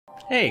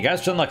Hey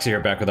guys, John Lux here,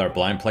 back with our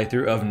blind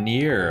playthrough of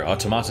Nier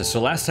Automata. So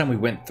last time we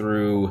went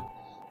through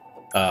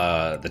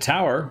the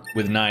tower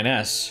with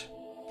 9S.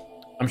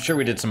 I'm sure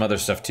we did some other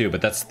stuff too,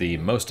 but that's the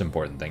most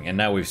important thing. And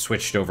now we've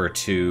switched over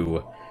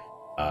to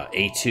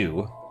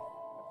A2.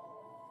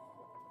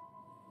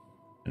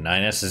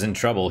 9S is in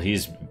trouble.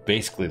 He's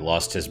basically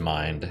lost his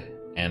mind.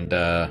 And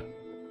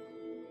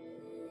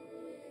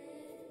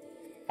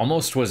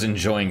almost was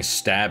enjoying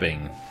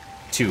stabbing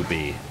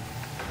 2B.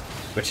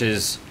 Which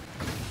is,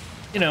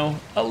 you know,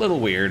 a little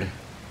weird.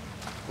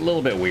 A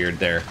little bit weird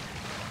there.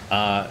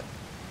 But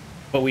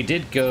we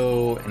did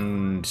go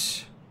and...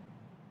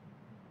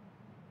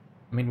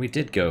 I mean, we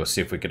did go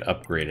see if we could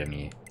upgrade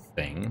any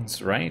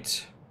things,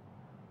 right?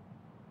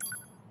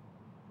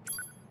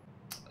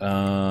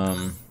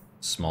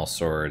 Small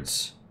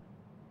swords.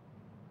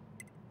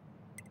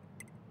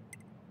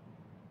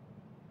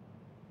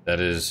 That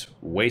is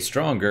way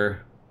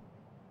stronger.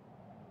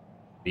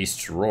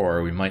 Beast's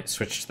Roar, we might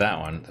switch to that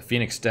one. The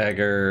Phoenix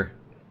Dagger.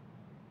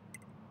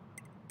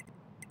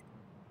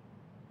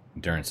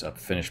 Endurance up,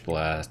 Finish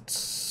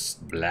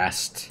Blast.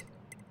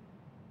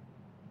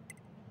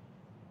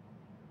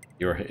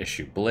 Your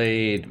Issue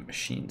Blade,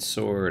 Machine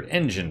Sword,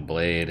 Engine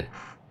Blade,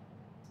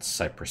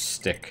 Cypress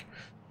Stick.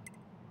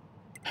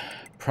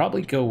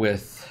 Probably go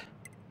with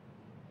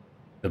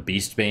the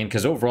Beast Bane,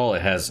 because overall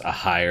it has a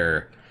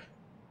higher...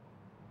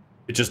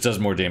 It just does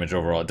more damage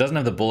overall. It doesn't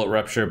have the Bullet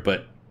Rupture,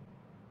 but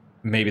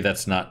maybe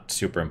that's not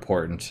super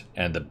important.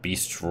 And the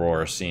Beast's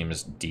Roar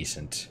seems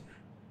decent.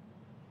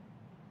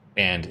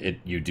 And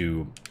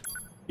you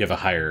have a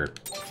higher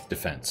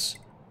defense.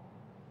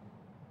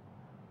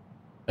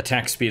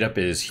 Attack speed up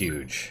is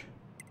huge.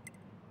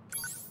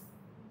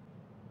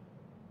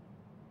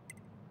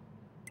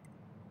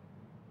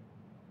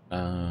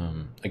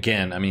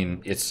 Again, I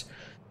mean, it's...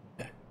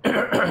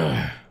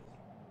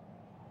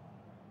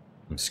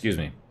 Excuse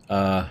me.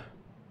 Probably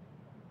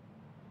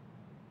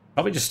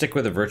just stick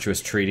with a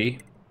Virtuous Treaty.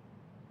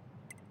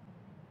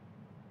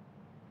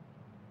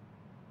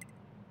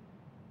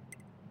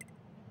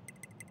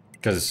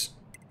 Because,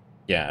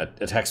 yeah,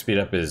 attack speed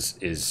up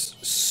is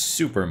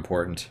super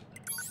important.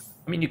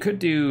 I mean, you could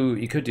do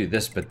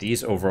this, but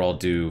these overall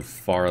do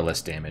far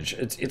less damage.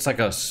 It's like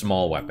a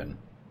small weapon.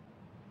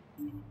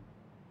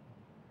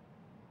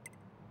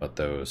 But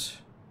those,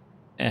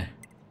 you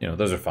know,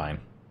 those are fine.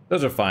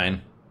 Those are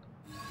fine.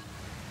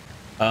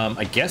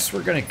 I guess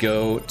we're gonna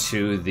go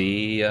to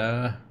the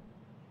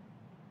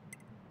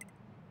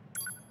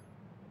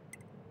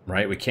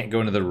right. We can't go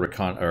into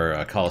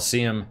the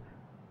Coliseum.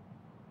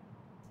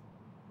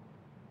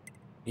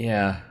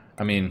 Yeah,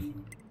 I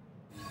mean.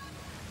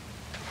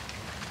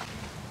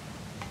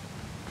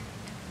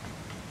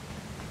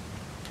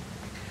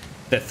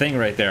 That thing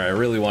right there, I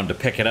really wanted to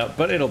pick it up,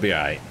 but it'll be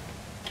alright.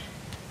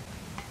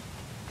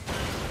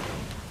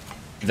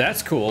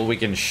 That's cool, we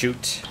can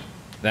shoot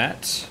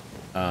that.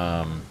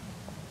 I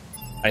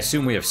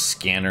assume we have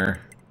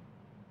scanner.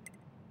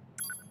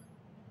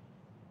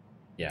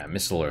 Yeah,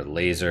 missile or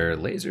laser.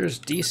 Laser's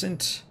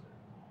decent.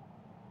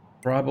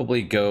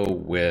 Probably go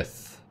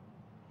with...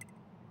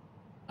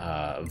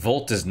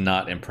 Volt is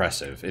not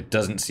impressive. It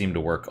doesn't seem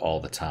to work all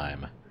the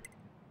time.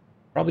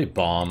 Probably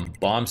bomb.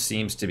 Bomb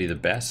seems to be the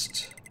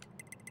best.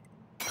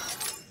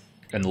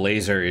 And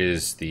laser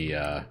is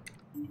the,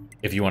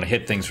 if you want to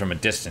hit things from a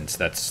distance,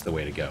 that's the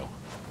way to go.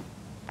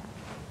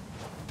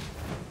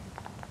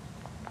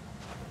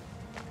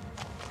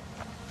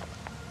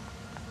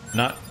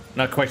 Not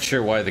quite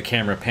sure why the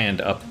camera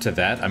panned up to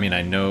that. I mean,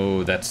 I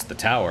know that's the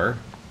tower.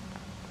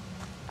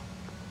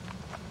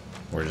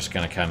 We're just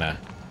gonna kind of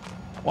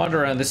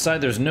wander around this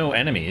side. There's no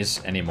enemies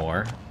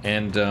anymore.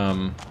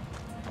 And,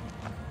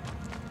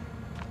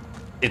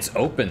 it's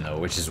open, though,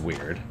 which is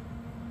weird.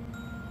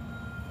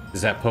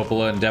 Is that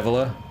Popola and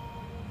Devila?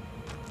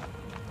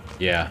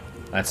 Yeah,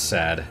 that's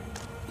sad.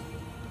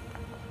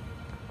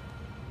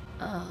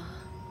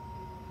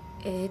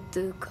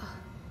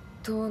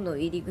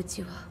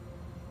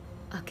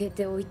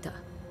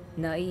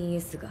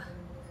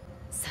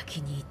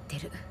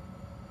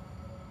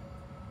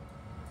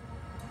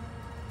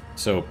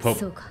 So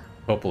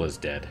Popola's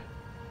dead.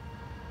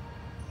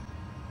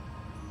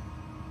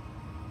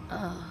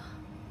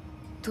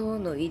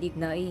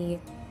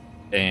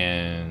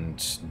 And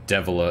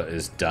Devila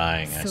is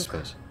dying, I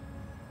suppose.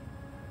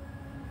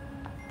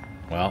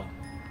 Well.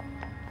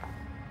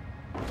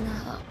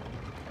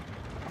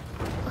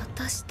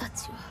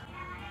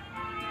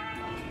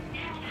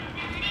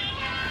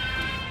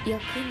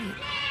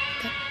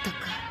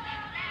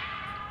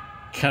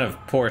 Kind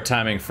of poor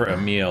timing for a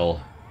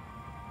meal.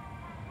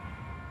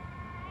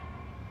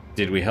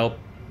 Did we help?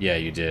 Yeah,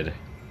 you did.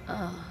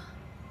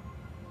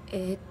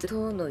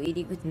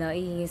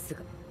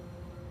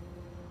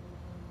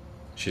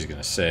 She's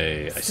gonna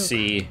say, I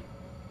see.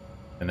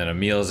 And then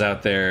Emil's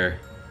out there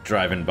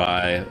driving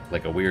by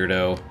like a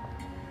weirdo.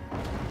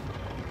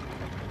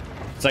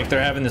 It's like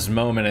they're having this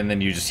moment and then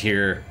you just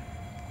hear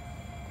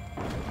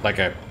like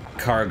a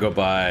car go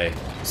by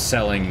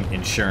selling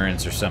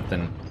insurance or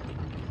something.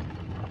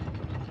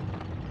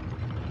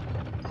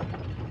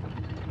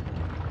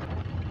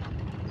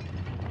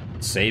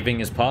 Saving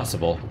is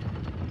possible.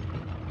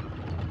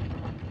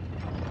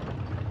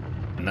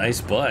 Nice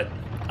butt.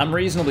 I'm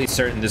reasonably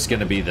certain this is going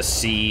to be the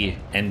C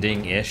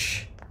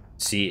ending-ish.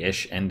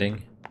 C-ish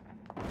ending.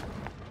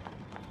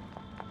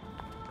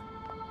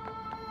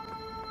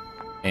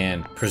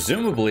 And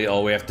presumably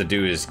all we have to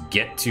do is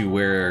get to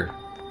where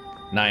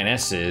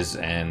 9S is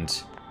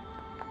and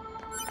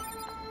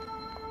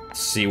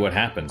see what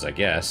happens, I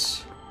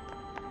guess.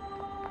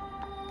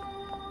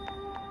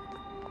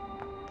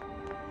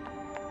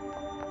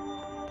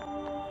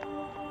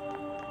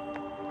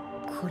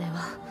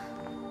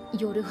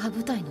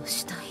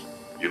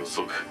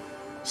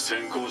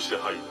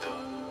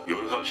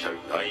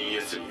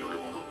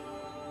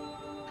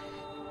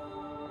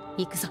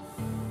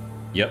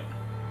 Yep.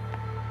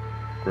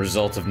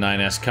 Result of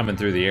 9S coming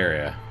through the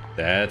area.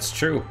 That's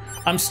true.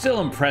 I'm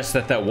still impressed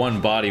that that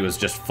one body was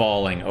just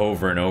falling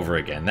over and over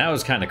again. That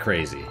was kind of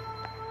crazy.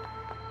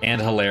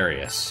 And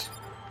hilarious.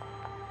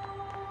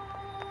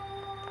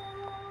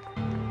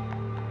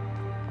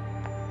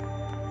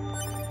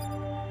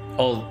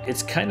 Oh,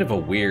 it's kind of a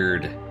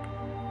weird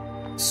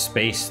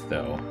space,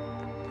 though.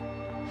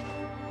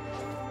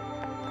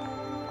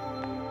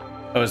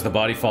 Oh, is the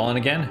body falling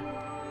again?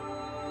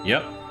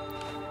 Yep.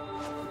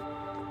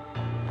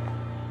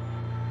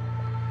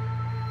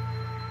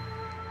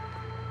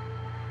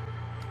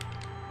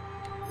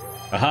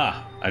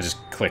 Aha! I just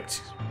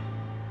clicked.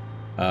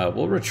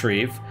 We'll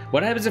retrieve.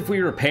 What happens if we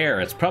repair?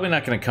 It's probably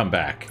not going to come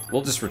back.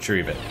 We'll just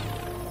retrieve it.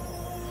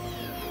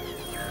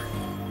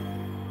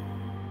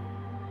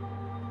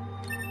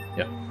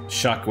 Yep.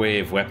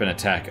 Shockwave weapon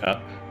attack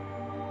up.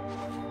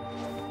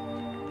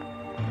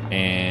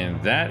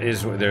 And that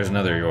is... There's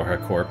another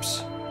Yorha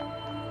corpse.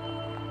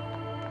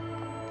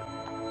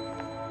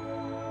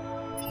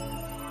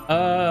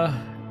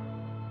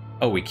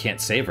 Oh, we can't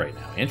save right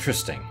now.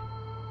 Interesting.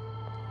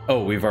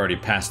 Oh, we've already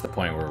passed the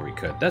point where we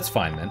could. That's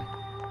fine, then.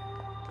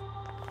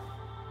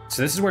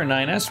 So this is where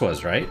 9S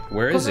was, right?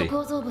 Where is he?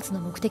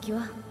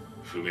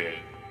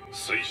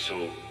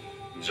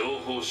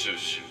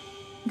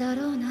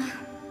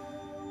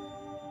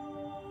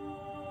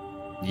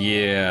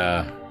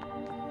 Yeah.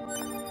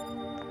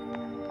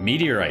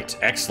 Meteorite.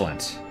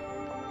 Excellent.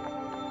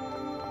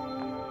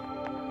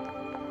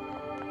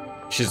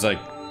 She's like,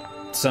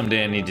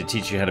 someday I need to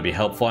teach you how to be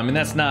helpful. I mean,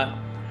 that's not...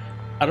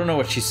 I don't know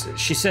what she said.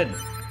 She said...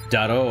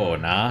 Daro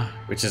na,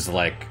 which is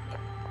like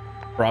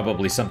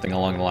probably something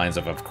along the lines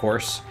of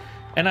course.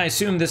 And I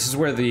assume this is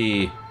where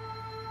the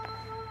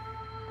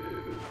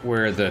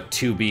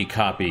 2B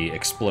copy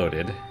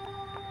exploded.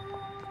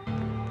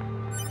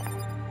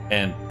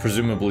 And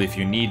presumably if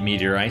you need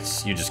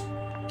meteorites, you just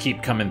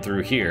keep coming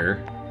through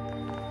here.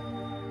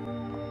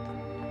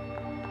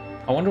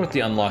 I wonder what the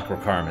unlock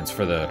requirements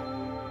for the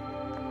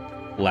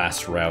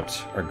last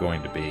route are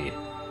going to be.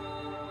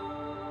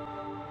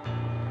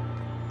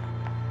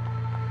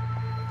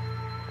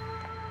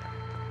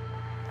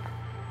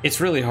 It's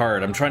really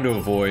hard. I'm trying to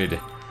avoid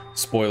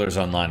spoilers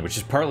online, which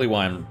is partly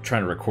why I'm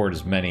trying to record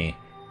as many,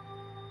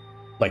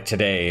 like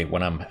today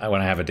when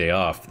I have a day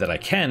off, that I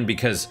can,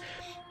 because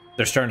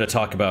they're starting to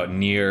talk about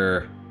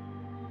Nier,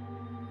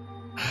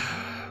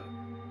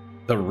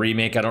 the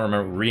remake. I don't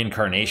remember,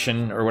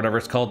 Reincarnation or whatever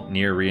it's called,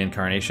 Nier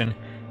Reincarnation,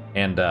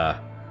 and they're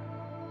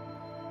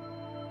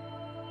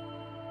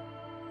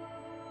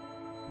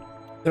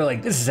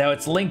like, this is how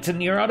it's linked to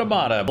Nier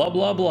Automata, blah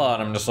blah blah,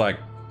 and I'm just like,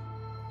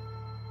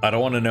 I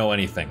don't want to know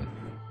anything.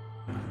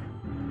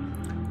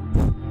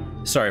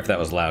 Sorry if that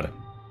was loud.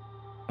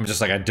 I'm just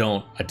like, I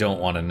don't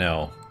want to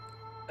know.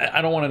 I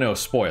don't want to know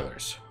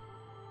spoilers.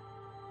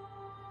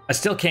 I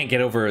still can't get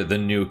over the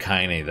new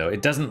Kaine, though.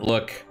 It doesn't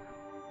look...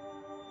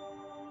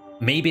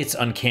 Maybe it's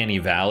Uncanny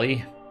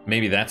Valley.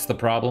 Maybe that's the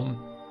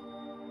problem.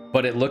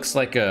 But it looks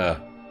like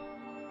a...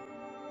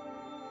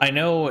 I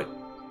know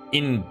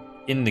in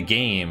the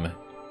game,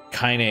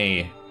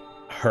 Kaine,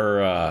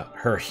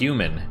 her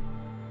human...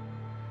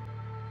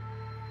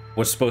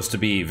 was supposed to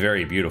be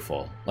very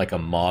beautiful, like a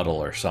model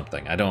or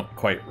something. I don't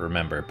quite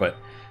remember, but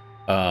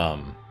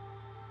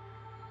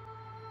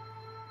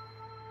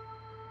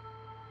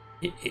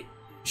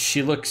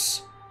she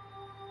looks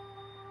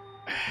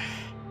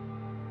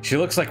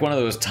like one of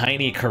those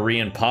tiny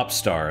Korean pop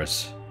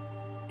stars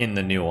in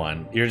the new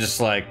one. You're just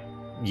like,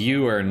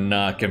 you are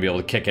not gonna be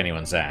able to kick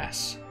anyone's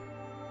ass,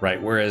 right?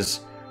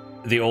 Whereas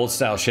the old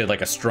style, she had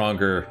like a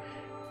stronger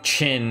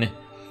chin.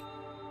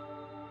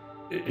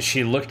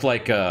 She looked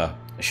like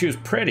she was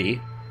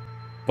pretty,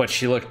 but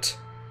she looked...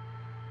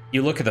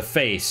 You look at the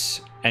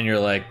face, and you're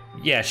like,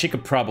 yeah, she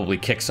could probably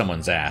kick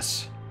someone's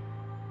ass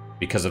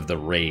because of the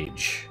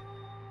rage.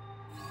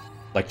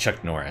 Like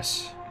Chuck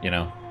Norris, you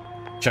know?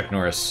 Chuck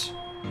Norris.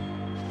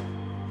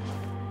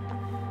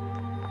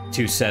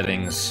 2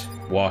 settings,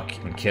 walk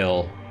and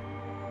kill.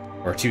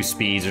 Or 2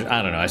 speeds, or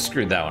I don't know, I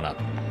screwed that one up.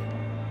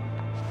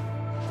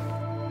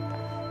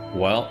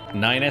 Well,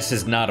 9S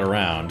is not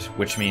around,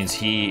 which means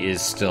he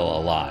is still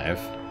alive.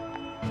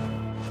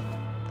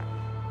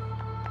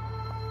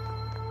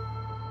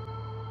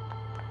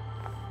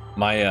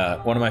 My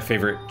one of my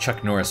favorite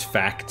Chuck Norris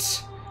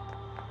facts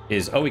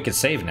is... Oh, we can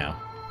save now.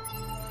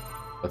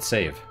 Let's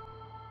save.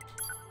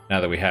 Now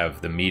that we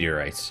have the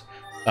meteorites.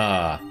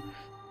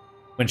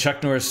 When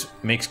Chuck Norris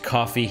makes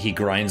coffee, he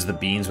grinds the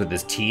beans with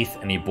his teeth,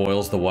 and he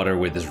boils the water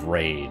with his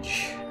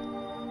rage.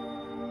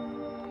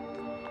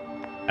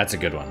 That's a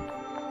good one.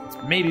 It's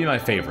maybe my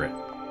favorite.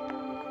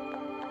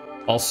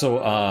 Also,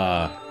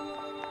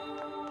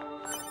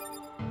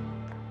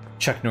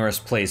 Chuck Norris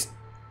plays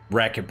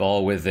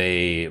racquetball with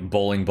a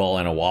bowling ball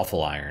and a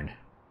waffle iron.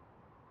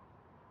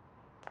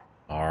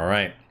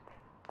 Alright.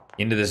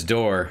 Into this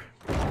door.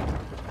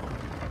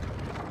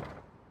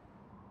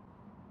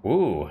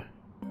 Ooh.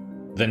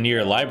 The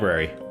Nier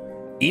library.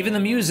 Even the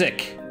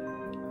music!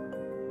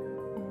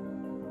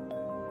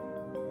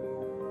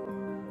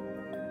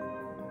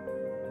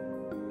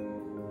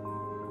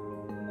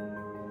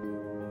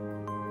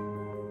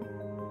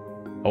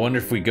 I wonder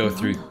if we go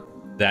through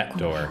that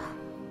door.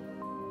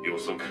 予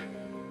測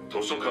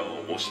図書館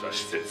を模した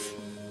施設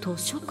図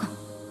書館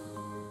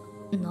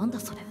なんだ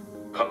それ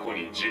過去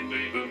に人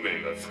類文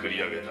明が作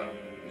り上げた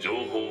情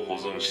報保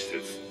存施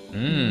設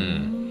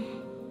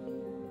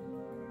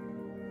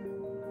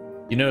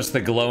You notice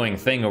the glowing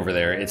thing over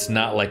there? It's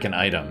not like an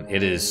item.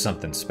 It is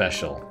something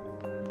special.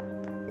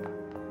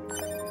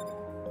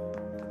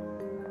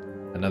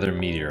 Another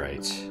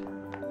meteorite.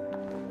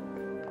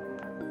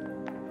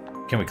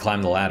 Can we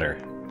climb the ladder?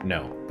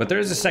 No. But there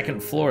is a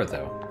second floor,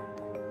 though.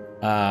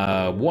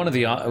 One of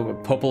the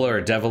Popola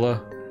or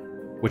Devila,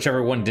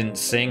 whichever one didn't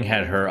sing,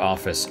 had her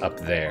office up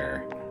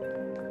there.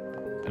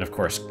 And of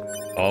course,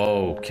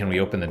 oh, can we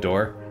open the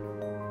door?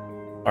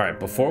 Alright,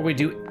 before we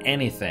do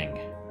anything,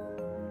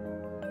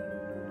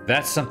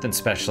 that's something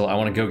special. I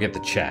want to go get the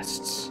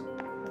chests.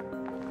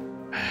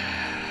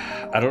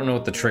 I don't know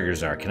what the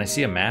triggers are. Can I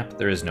see a map?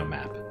 There is no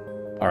map.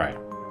 Alright.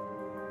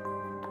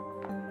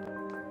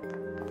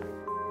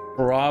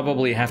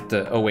 Probably have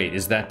to... Oh, wait.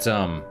 Is that,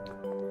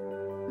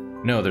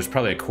 No, there's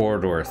probably a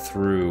corridor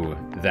through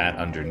that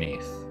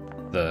underneath.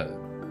 The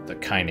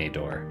Kaine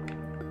door.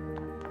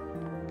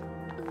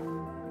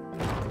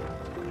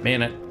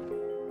 Man, it...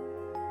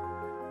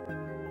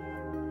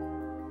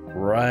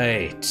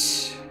 Right.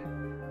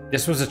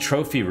 This was a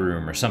trophy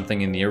room or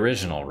something in the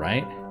original,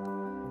 right?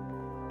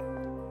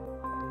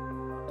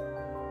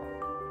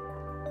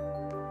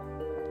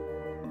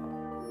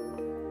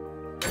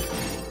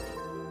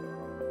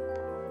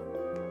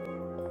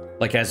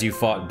 Like, as you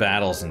fought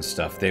battles and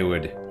stuff, they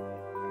would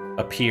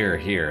appear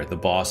here, the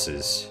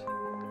bosses.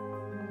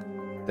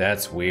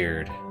 That's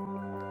weird.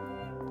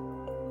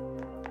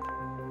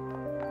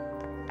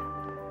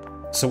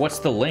 So what's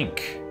the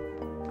link?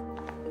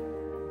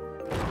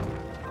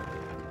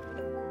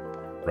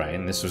 Right,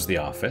 and this was the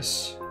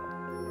office.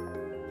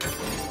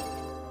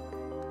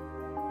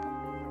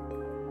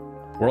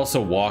 We're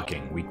also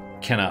walking. We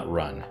cannot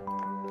run.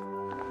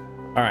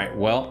 Alright,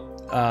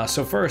 well,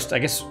 so first, I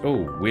guess...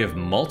 Oh, we have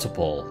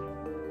multiple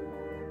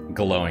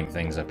glowing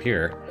things up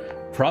here.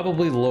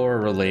 Probably lore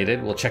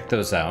related. We'll check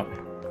those out.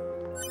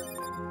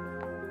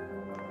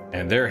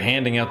 And they're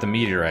handing out the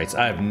meteorites.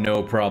 I have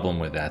no problem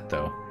with that,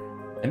 though.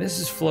 And this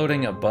is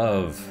floating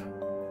above.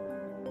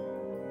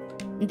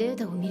 デー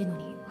タを見るの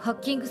にハッ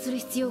キングする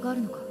必要があ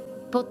るのか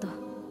ポッター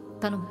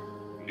頼む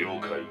了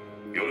解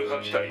夜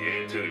破機体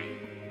A2 に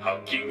ハ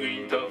ッキング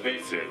インターフェ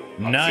ースへ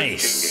の Nice. アク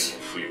セス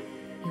権限を付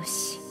与よ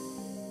し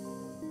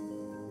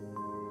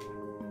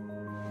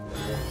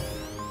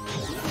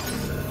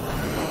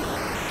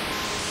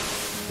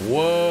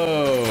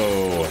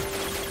Whoa.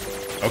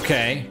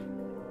 Okay.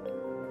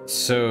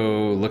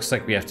 So, looks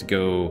like we have to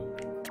go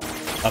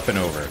up and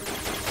over.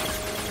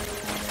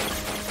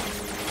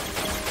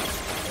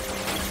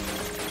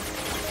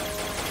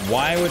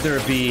 Why would there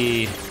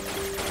be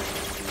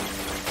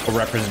a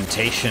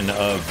representation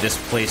of this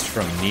place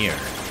from Nier?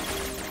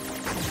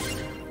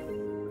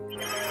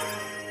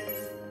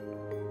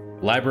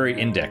 Library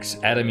index,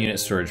 Atom unit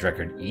storage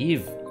record,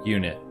 Eve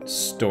unit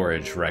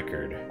storage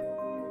record.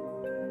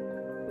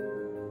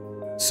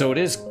 So it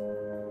is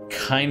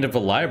kind of a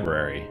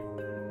library.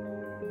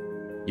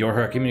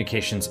 Yorha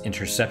communications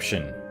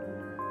interception.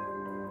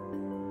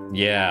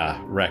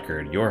 Yeah,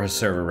 record. Yorha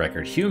server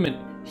record.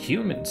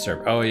 Human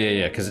server. Oh,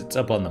 yeah, because it's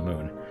up on the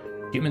moon.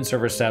 Human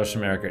server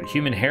establishment record.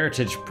 Human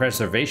heritage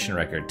preservation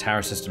record.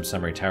 Tower system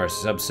summary. Tower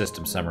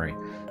subsystem summary.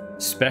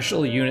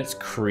 Special units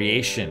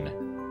creation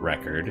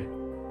record.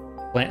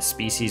 Plant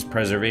species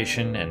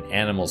preservation and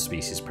animal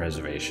species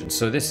preservation.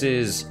 So this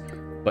is,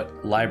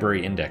 but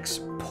library index.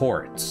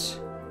 Ports.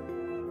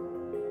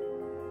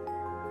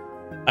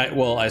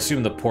 Well, I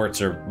assume the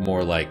ports are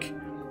more like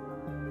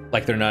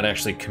they're not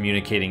actually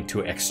communicating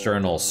to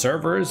external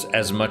servers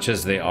as much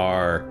as they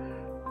are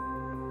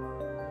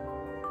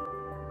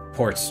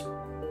ports,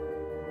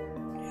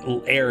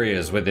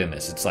 areas within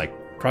this. It's like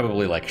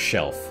probably like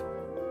shelf.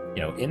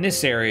 You know, in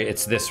this area,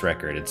 it's this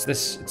record. It's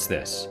this. It's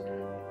this.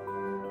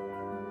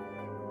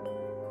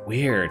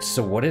 Weird.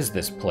 So what is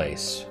this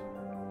place?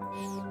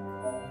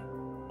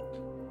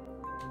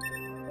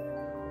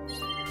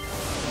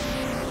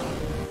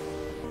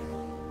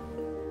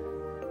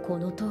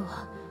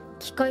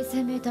 機械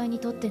生命体に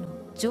とっての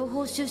情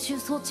報収集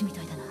装置み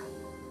たいだな。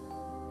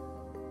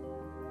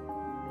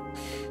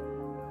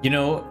You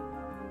know,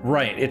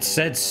 right, it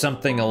said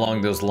something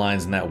along those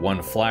lines in that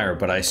one flyer,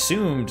 but I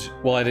assumed,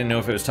 well, I didn't know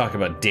if it was talking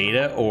about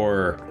data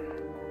or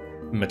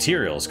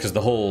materials, because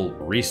the whole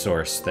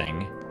resource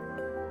thing,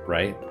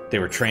 right? They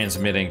were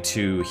transmitting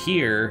to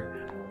here,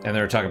 and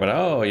they were talking about,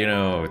 oh, you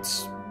know,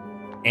 it's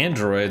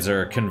androids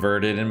are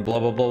converted and blah,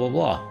 blah, blah, blah,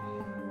 blah.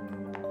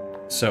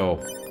 So...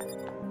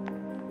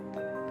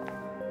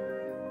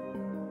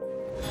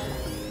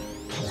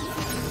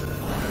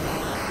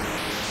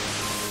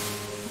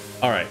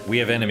 Alright, we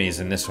have enemies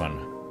in this one.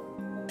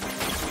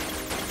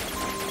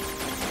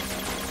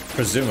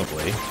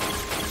 Presumably.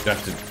 You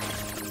have to...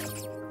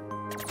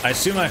 I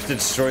assume I have to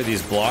destroy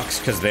these blocks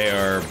because they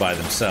are by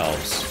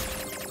themselves.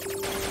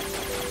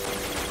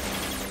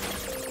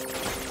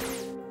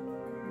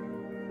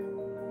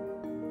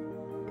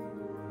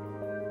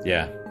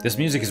 Yeah, this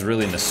music is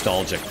really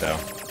nostalgic though.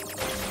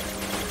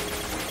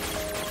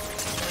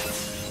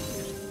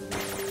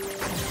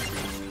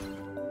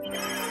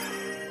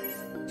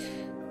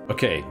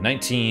 Okay,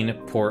 19,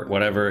 port,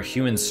 whatever,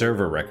 human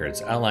server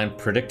records. Outline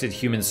predicted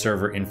human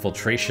server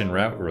infiltration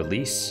route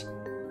release.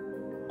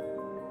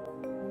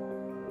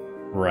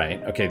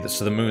 Right, okay,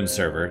 so the moon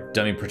server.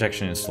 Dummy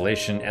protection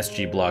installation,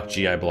 SG block,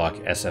 GI block,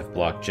 SF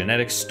block,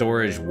 genetic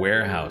storage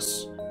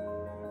warehouse.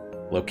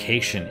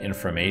 Location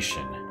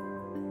information.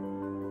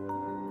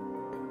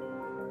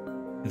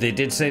 They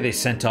did say they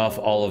sent off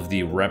all of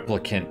the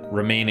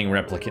remaining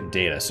replicant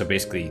data, so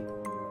basically...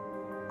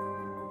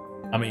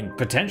 I mean,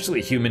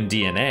 potentially human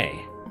DNA.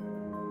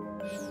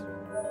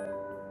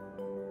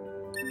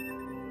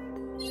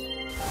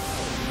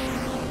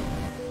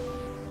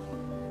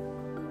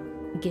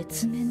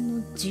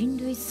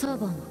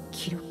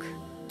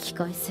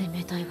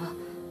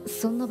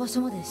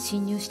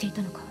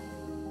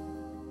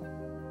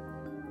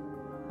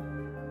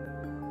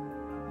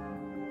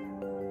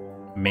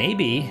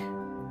 Maybe.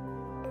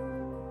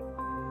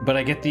 But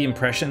I get the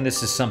impression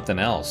this is something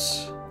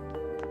else.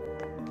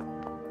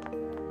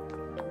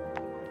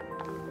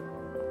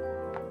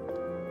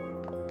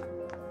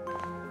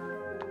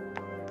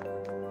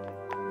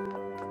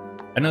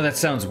 I know that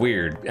sounds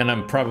weird, and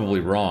I'm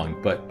probably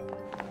wrong, but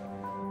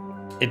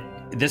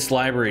this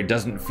library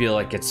doesn't feel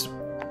like it's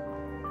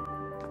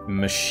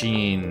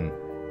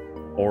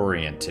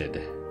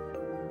machine-oriented.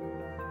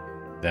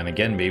 Then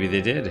again, maybe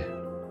they did.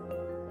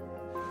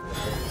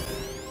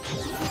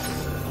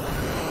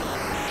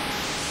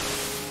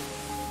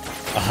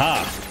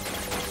 Aha!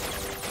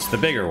 It's the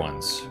bigger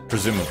ones,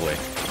 presumably.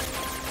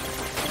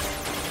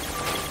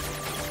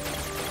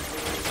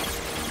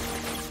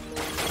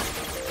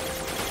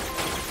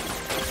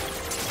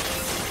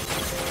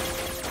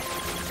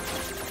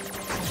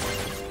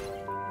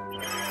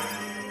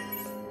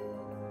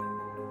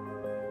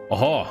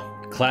 Oh,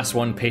 Class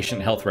 1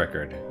 patient health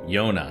record.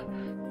 Yona.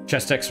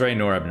 Chest x-ray,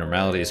 no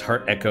abnormalities.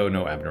 Heart echo,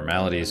 no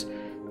abnormalities.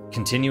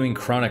 Continuing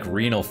chronic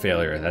renal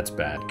failure, that's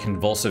bad.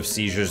 Convulsive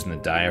seizures in the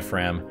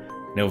diaphragm.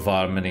 No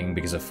vomiting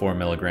because of 4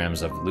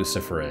 milligrams of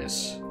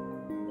luciferase.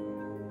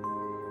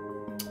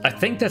 I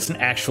think that's an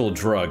actual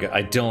drug.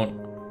 I don't...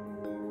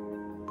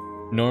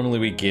 Normally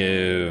we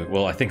give...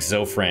 Well, I think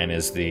Zofran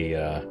is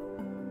the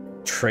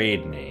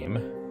trade name.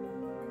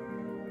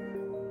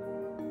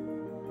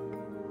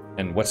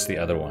 And what's the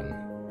other one?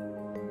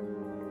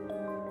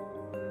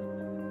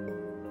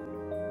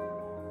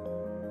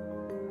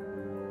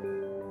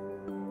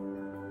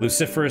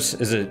 Luciferase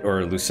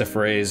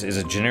luciferase is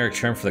a generic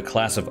term for the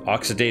class of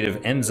oxidative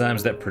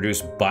enzymes that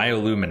produce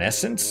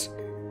bioluminescence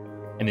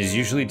and is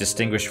usually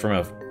distinguished from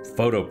a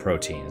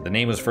photoprotein. The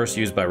name was first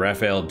used by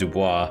Raphael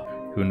Dubois,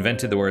 who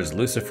invented the words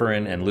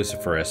luciferin and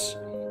luciferase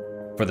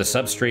for the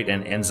substrate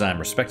and enzyme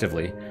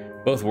respectively.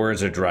 Both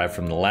words are derived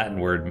from the Latin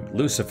word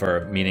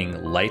Lucifer,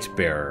 meaning light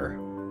bearer.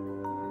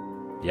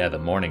 Yeah, the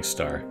morning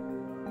star.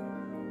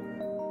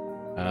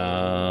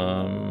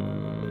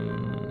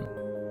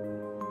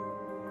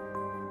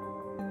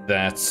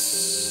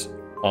 That's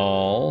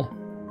all.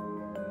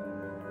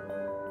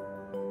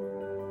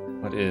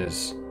 What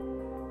is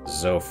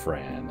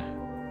Zofran?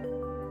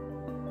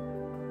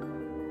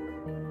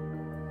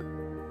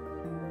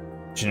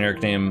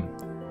 Generic name,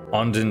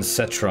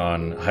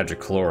 ondansetron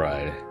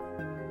hydrochloride.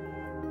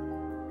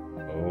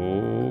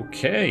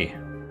 Okay.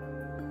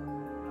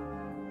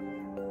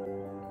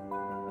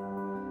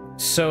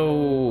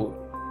 So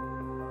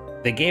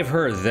they gave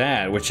her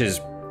that, which is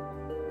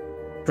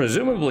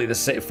presumably the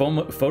same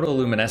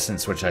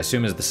photoluminescence, which I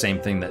assume is the same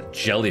thing that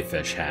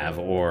jellyfish have,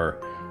 or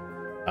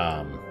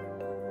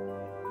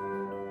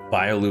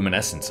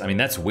bioluminescence. I mean,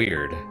 that's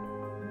weird.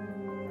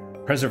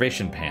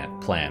 Preservation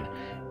plan.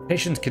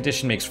 Patient's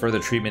condition makes further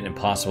treatment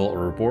impossible. A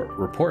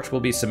report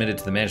will be submitted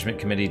to the management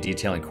committee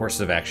detailing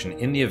courses of action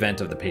in the event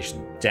of the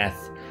patient's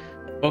death,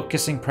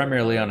 focusing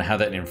primarily on how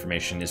that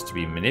information is to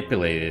be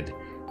manipulated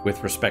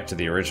with respect to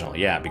the original.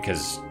 Yeah,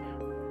 because,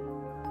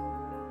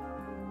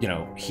 you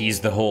know, he's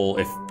the whole...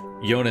 If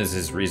Yona's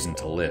his reason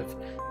to live.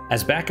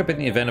 As backup in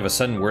the event of a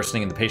sudden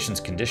worsening in the patient's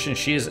condition,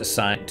 she is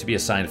assigned to be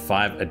assigned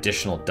 5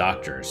 additional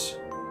doctors.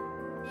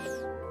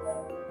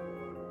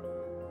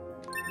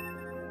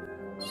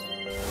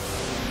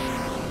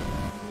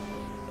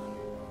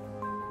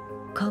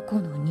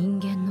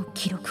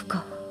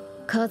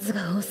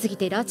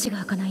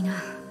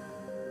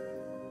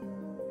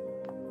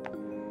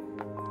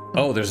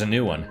 Oh, there's a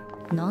new one.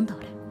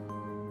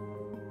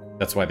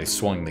 That's why they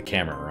swung the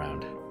camera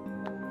around.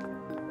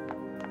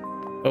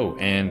 Oh,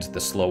 and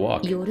the slow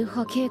walk.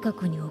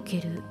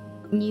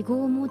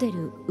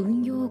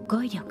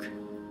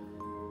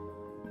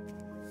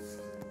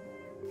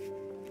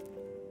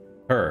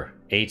 Her,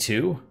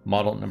 A2,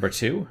 model number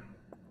 2.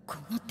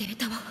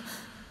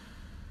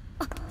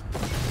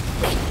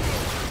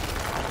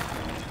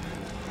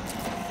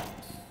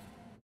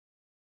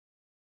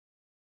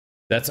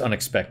 That's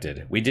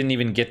unexpected. We didn't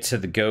even get to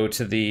go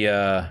to the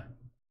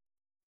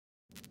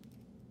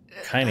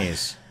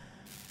kinase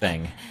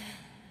thing.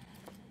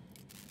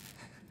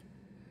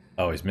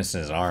 Oh, he's missing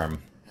his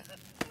arm.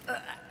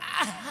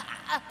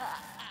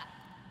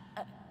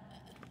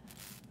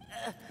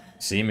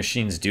 See,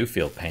 machines do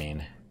feel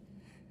pain.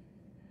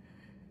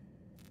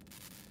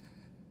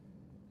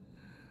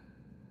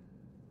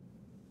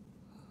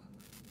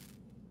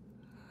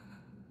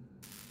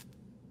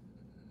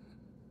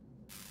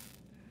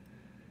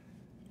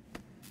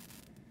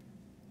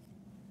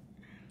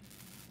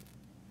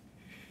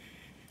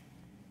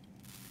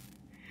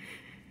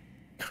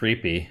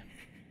 Creepy.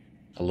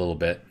 A little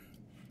bit.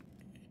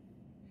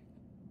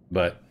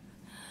 But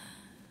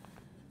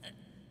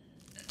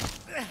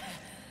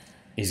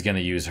he's gonna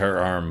use her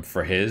arm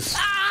for his.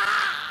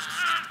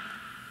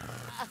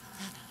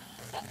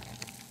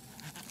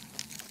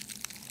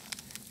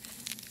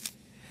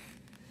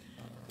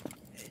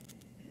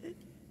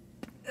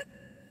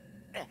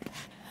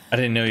 I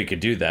didn't know you could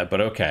do that, but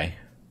okay.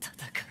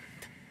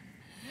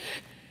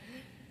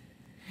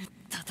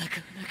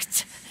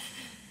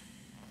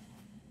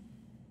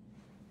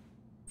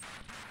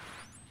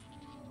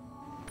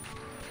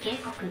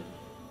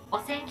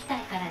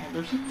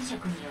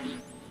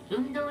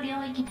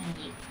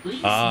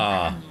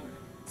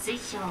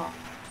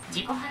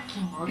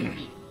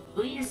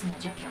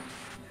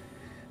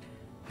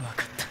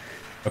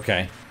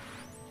 Okay.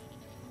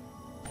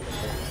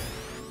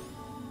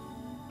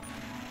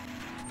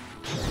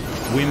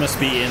 We must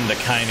be in the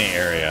Kaine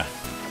area.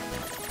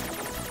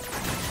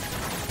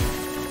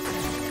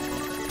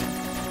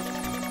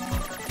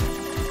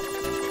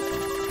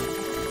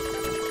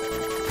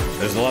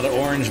 There's a lot of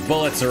orange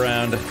bullets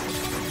around.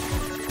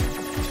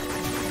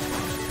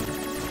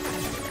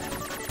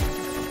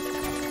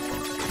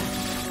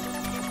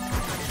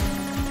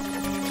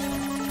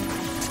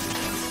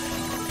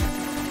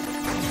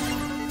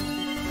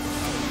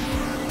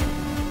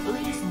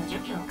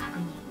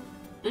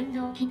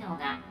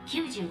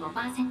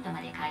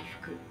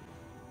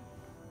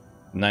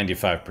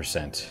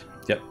 $95%.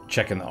 Yep,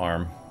 checking the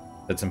arm.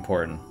 That's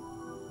important.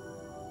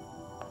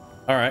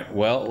 All right,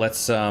 well, let's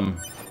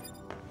some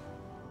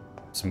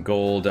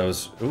gold. I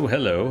was. Ooh,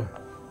 hello.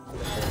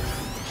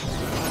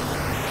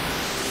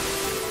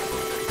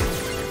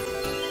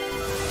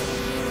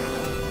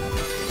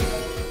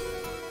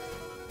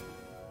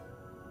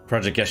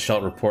 Project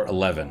Gestalt Report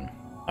 11.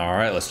 All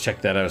right, let's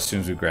check that out as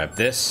soon as we grab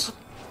this.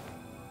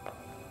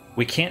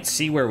 We can't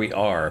see where we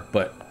are,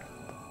 but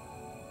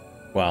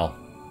well,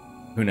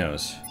 who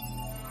knows?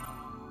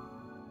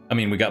 I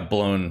mean, we got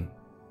blown.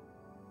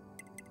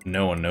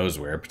 No one knows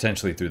where.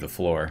 Potentially through the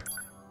floor.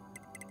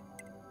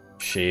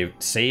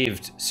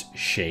 Shaved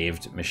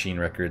machine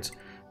records,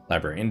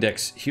 library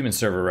index, human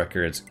server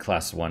records,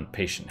 class 1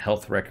 patient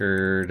health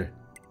record.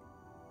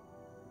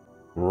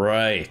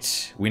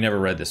 Right. We never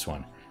read this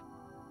one.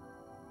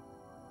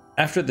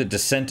 After the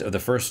descent of the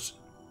first,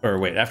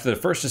 after the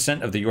first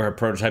descent of the Yorha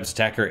prototype's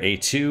attacker,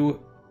 A2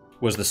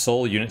 was the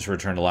sole unit to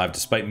return alive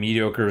despite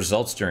mediocre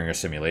results during her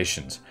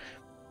simulations.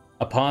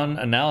 Upon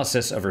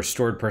analysis of her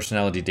stored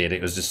personality data,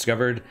 it was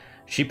discovered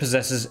she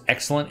possesses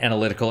excellent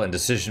analytical and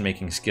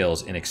decision-making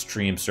skills in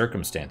extreme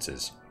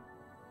circumstances.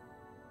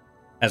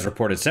 As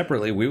reported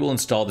separately, we will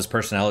install this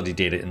personality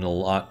data in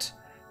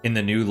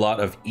the new lot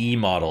of E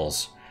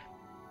models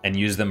and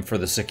use them for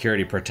the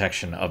security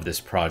protection of this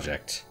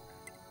project.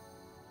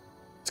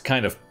 It's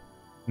kind of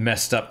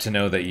messed up to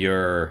know that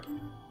your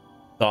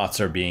thoughts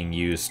are being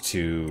used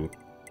to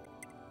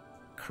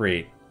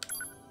create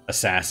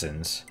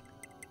assassins.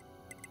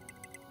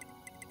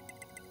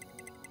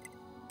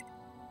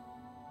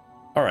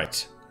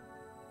 Alright.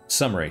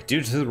 Summary.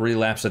 Due to the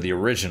relapse of the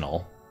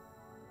original,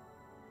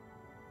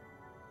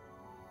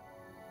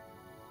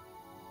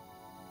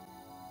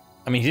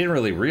 I mean, he didn't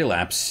really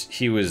relapse.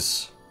 He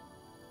was...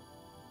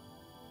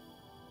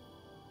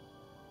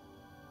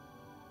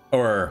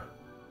 Or...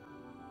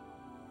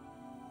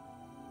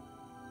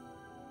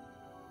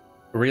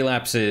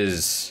 Relapse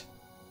is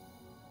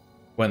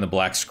when the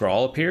black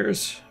scrawl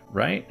appears,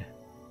 right?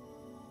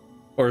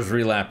 Or is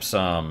relapse,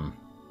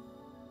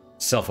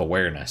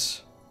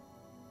 self-awareness?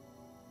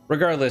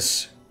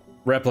 Regardless,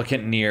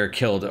 replicant Nier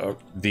killed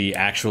the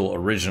actual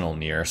original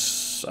Nier.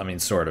 I mean,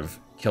 sort of.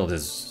 Killed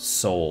his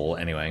soul,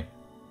 anyway.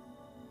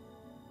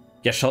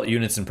 Gestalt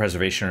units in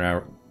preservation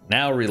are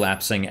now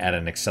relapsing at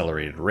an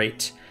accelerated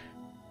rate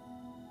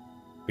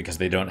because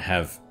they don't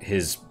have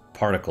his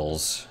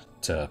particles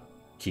to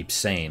keep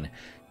sane.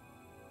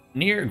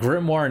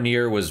 Grimoire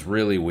Nier was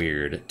really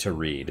weird to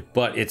read,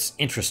 but it's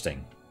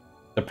interesting.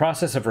 The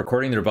process of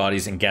recording their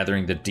bodies and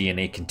gathering the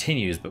DNA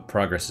continues, but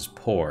progress is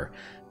poor.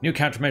 New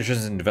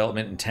countermeasures in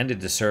development intended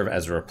to serve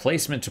as a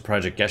replacement to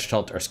Project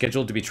Gestalt are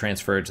scheduled to be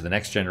transferred to the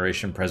Next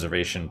Generation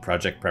Preservation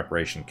Project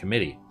Preparation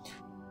Committee.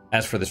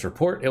 As for this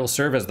report, it will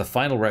serve as the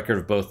final record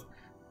of both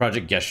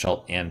Project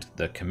Gestalt and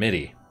the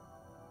committee.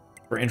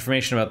 For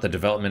information about the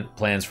development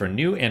plans for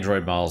new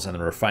Android models and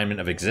the refinement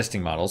of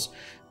existing models,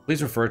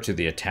 please refer to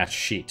the attached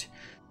sheet.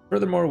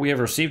 Furthermore, we have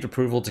received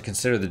approval to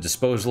consider the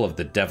disposal of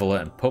the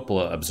Devila and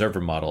Popola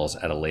observer models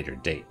at a later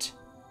date.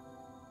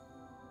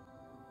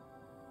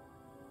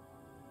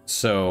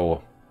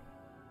 So,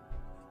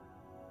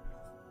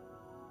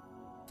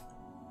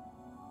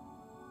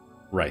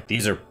 right,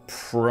 these are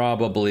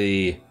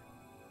probably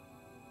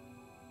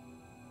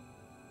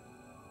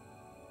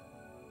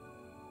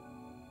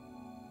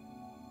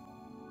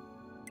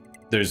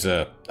there's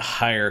a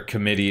higher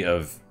committee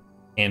of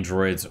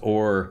androids,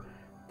 or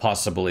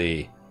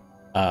possibly,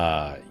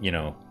 you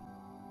know,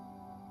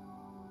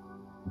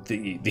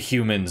 the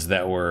humans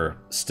that were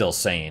still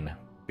sane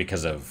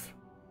because of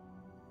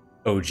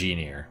OG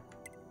Nier.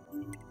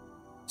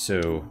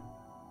 So,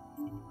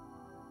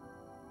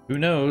 who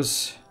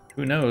knows?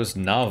 Who knows?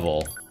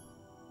 Novel.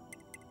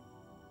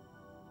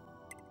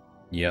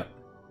 Yep.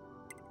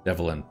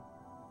 Devil and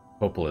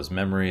Popola's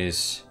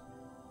memories.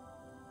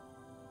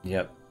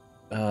 Yep.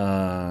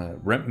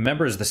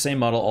 Members the same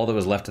model, all that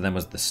was left of them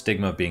was the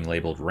stigma of being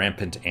labeled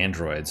rampant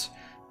androids,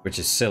 which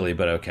is silly,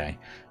 but okay.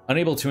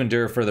 Unable to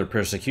endure further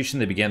persecution,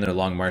 they began their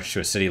long march to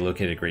a city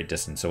located a great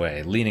distance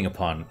away, leaning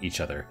upon each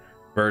other,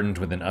 burdened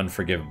with an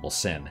unforgivable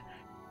sin.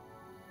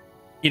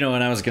 You know,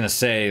 and I was gonna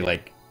say,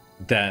 like,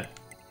 that,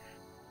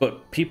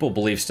 but people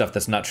believe stuff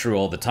that's not true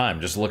all the time.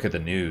 Just look at the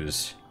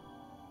news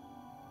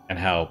and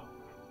how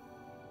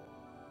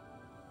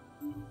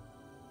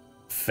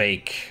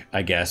fake,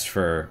 I guess,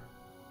 for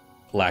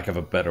lack of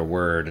a better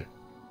word,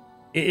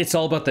 it's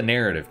all about the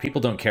narrative. People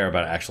don't care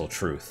about actual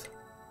truth.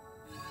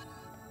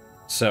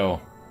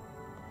 So,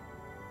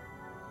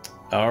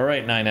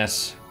 alright,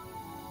 9S.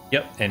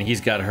 Yep, and he's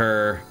got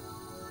her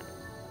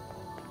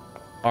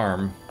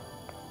arm.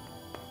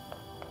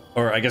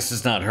 Or I guess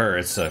it's not her,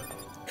 it's a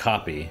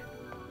copy.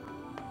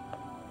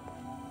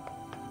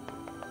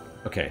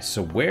 Okay,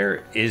 so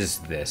where is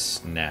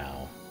this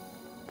now?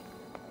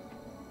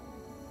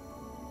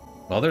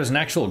 Well, there's an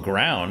actual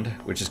ground,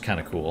 which is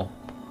kind of cool.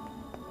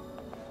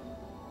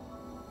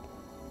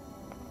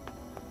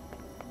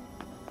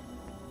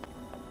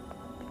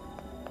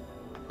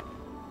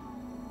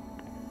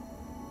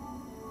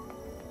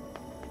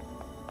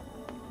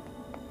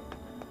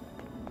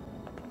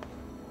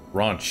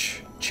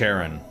 Raunch,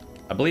 Charon.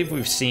 I believe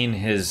we've seen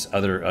his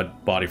other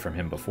body from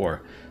him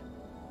before.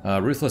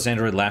 Ruthless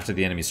android laughed at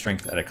the enemy's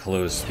strength at a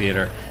closed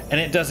theater. And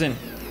it doesn't...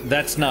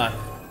 That's not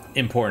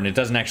important. It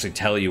doesn't actually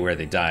tell you where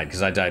they died,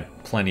 because I died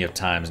plenty of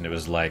times, and it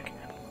was like...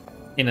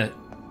 In a...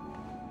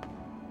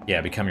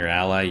 Yeah, become your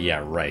ally?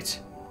 Yeah, right.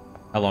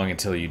 How long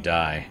until you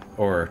die?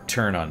 Or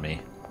turn on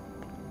me?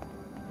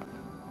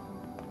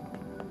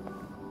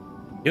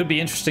 It would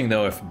be interesting,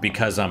 though, if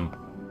because I'm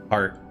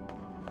part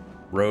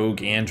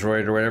rogue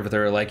android or whatever, they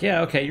were like,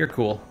 yeah, okay, you're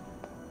cool.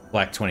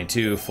 Black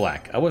 22,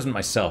 Flack. I wasn't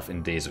myself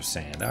in Days of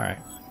Sand. Alright.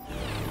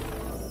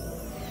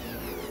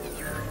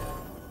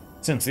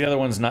 Since the other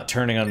one's not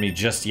turning on me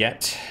just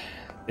yet,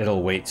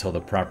 it'll wait till the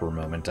proper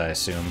moment, I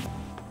assume.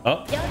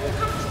 Oh!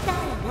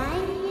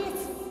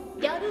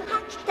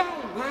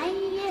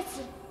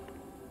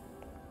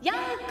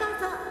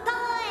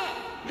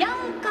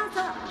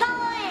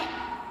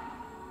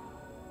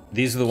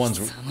 These are the ones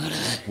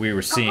we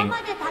were seeing.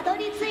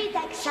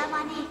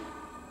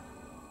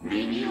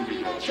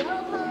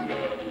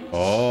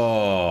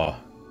 Oh.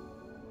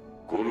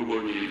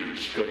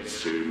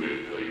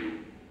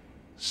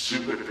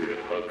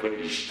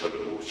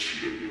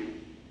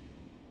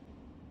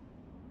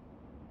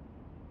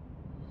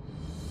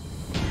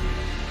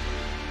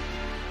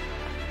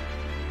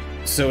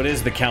 So it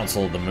is the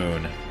Council of the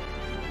Moon.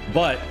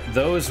 But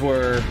those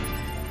were...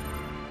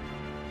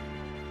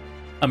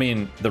 I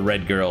mean, the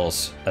Red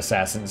Girls,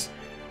 assassins.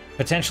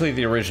 Potentially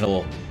the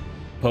original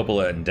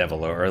Popola and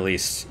Devil, or at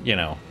least, you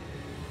know...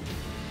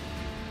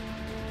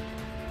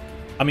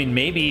 I mean,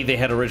 maybe they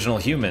had original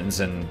humans,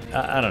 and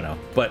I don't know.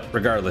 But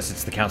regardless,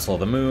 it's the Council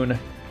of the Moon.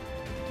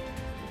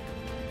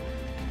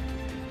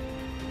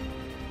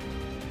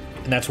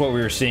 And that's what we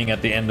were seeing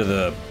at the end of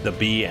the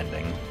B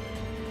ending.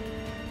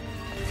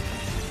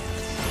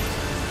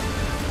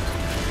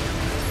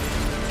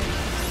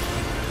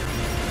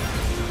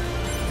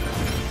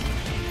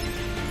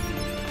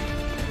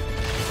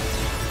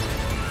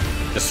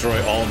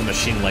 Destroy all the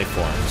machine life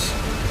forms.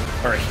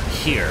 Or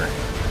here.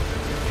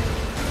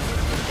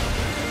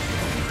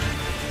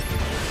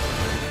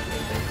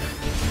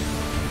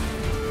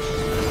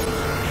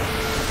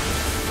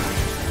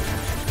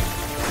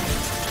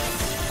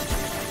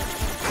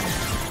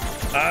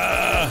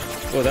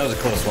 Oh, that was a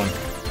close one.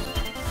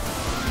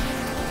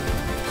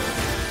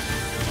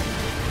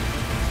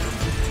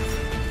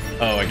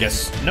 Oh, I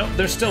guess... Nope,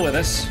 they're still with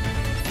us.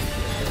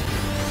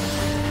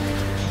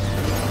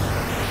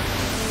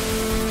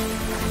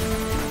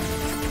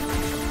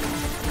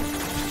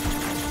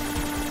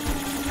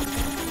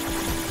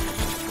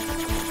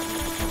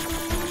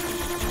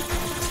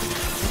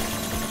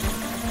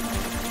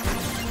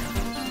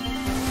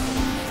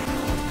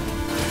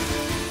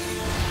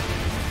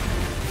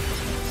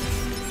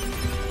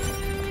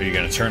 Are you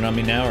gonna turn on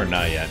me now or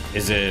not yet?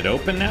 Is it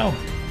open now?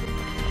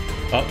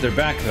 Oh, they're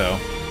back though.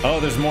 Oh,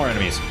 there's more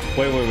enemies.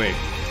 Wait.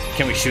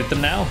 Can we shoot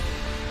them now?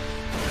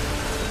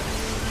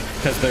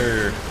 Because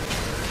they're...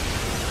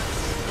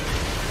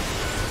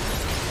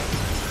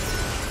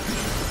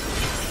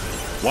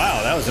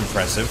 Wow, that was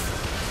impressive.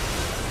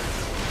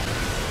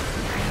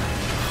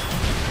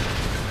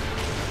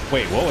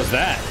 Wait, what was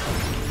that?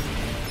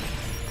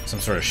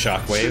 Some sort of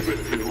shockwave?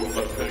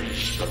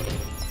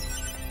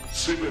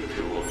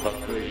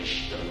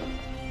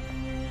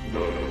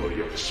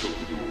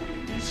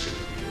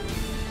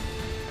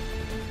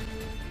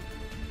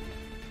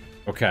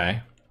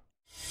 Okay.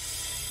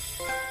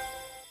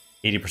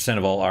 80%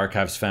 of all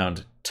archives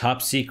found.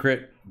 Top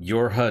secret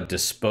Yorha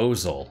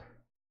disposal.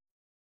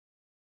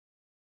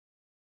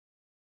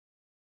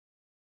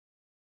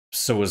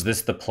 So was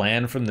this the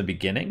plan from the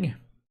beginning?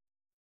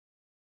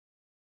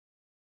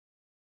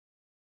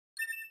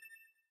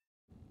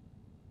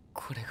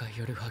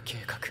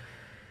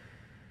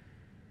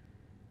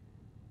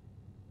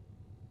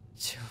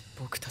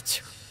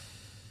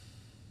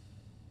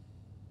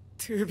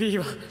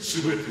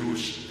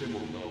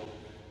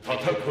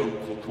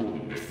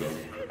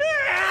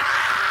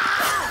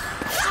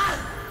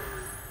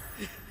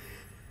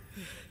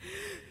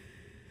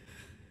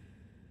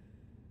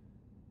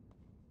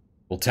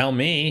 Well, tell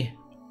me.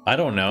 I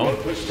don't know.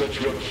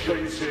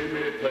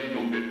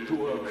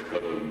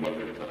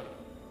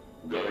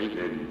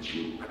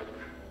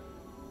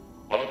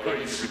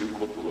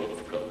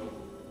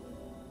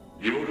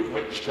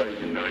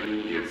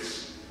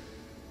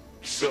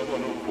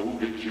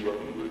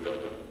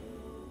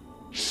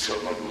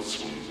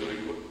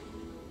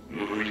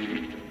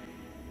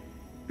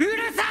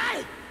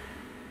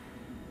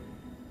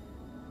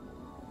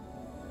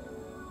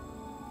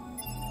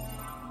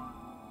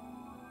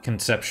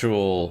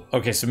 Conceptual...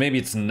 Okay, so maybe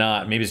it's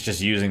not. Maybe it's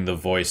just using the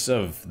voice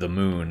of the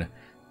moon.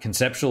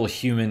 Conceptual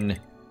human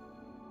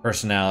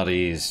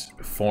personalities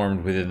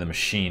formed within the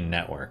machine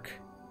network.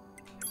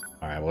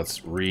 Alright, well,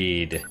 let's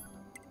read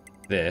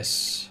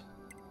this.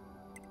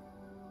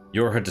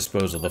 Yorha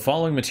disposal. The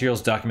following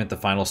materials document the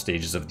final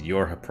stages of the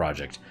Yorha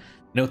project.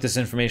 Note this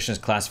information is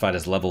classified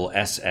as level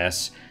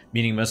SS,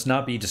 meaning must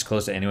not be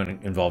disclosed to anyone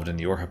involved in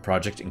the Yorha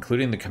project,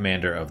 including the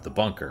commander of the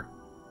bunker.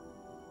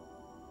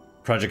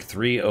 Project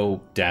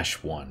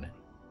 30-1.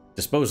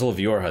 Disposal of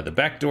Yorha. The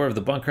back door of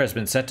the bunker has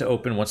been set to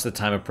open once the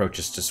time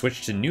approaches to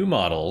switch to new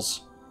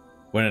models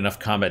when enough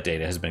combat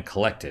data has been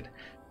collected.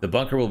 The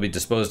bunker will be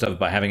disposed of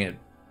by having it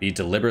be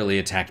deliberately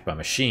attacked by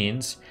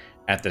machines.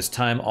 At this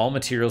time, all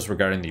materials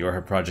regarding the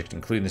Yorha project,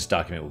 including this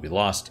document, will be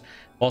lost.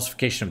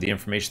 Falsification of the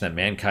information that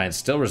mankind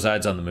still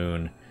resides on the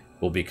moon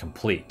will be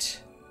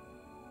complete.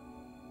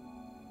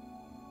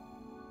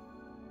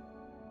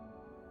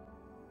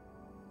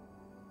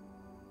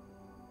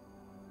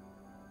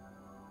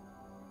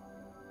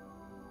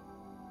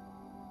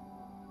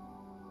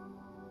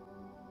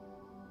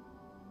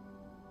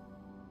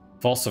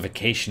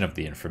 Falsification of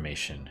the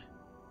information.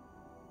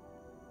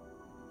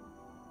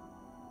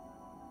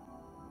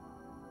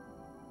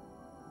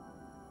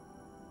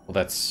 Well,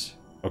 that's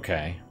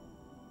okay.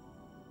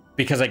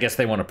 Because I guess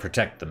they want to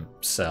protect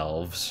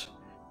themselves.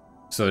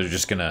 So they're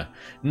just gonna...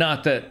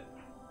 Not that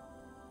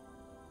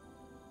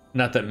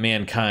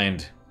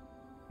mankind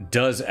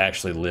does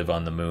actually live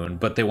on the moon,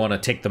 but they want to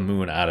take the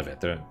moon out of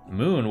it. The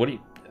moon, what do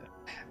you...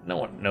 No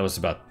one knows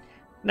about...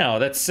 No,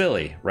 that's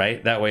silly,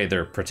 right? That way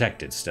they're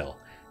protected still.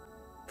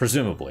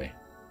 Presumably.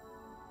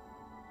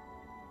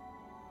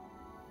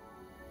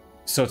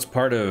 So it's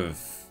part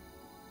of...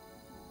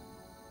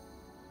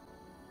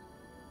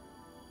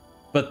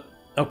 But,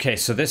 okay,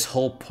 so this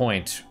whole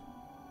point...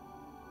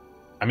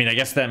 I mean, I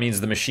guess that means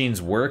the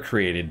machines were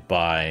created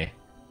by...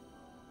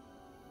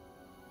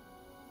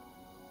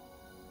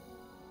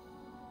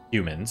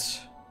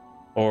 humans.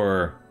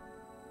 Or...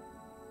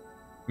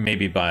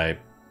 maybe by...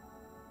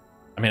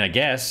 I mean, I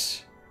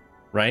guess...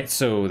 Right?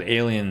 So the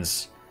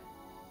aliens...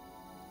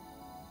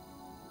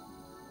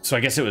 So I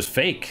guess it was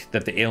fake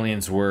that the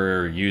aliens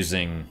were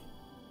using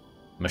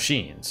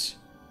machines.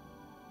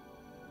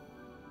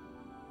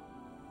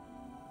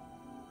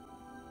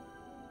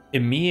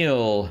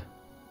 Emil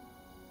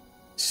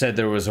said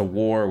there was a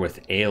war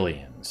with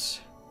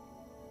aliens.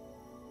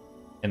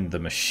 And the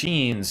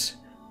machines...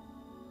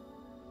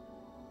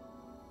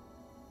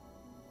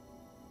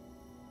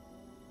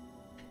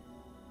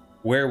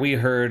 Where we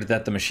heard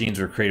that the machines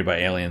were created by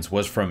aliens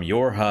was from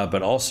Yorha,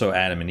 but also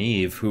Adam and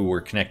Eve, who were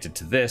connected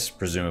to this,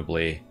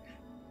 presumably,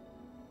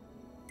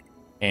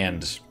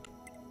 and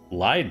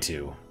lied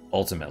to.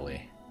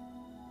 ultimately.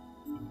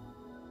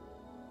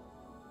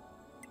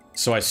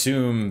 So I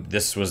assume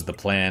this was the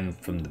plan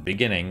from the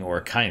beginning,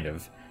 or kind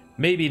of.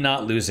 Maybe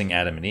not losing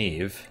Adam and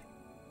Eve.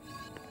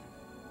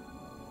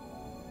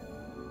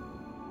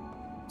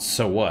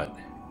 So what?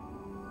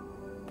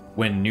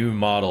 When new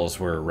models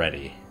were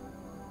ready.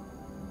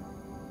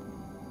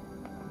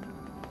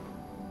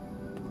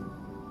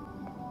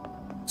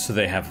 So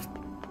they have...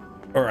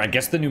 Or I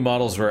guess the new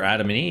models were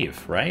Adam and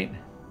Eve, right?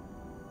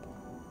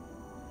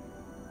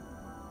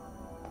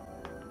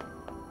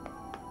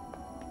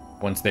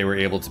 Once they were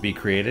able to be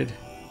created.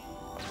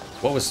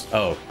 What was...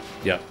 Oh,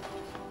 yep.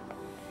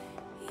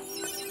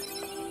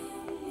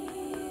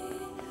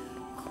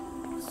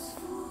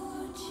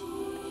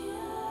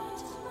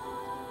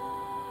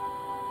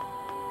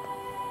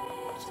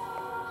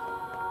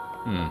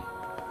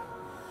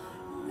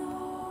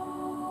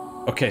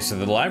 Okay, so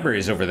the library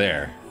is over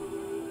there.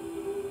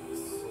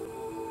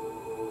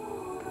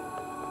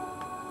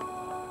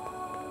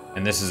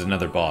 And this is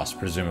another boss,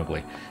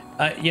 presumably.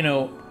 You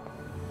know...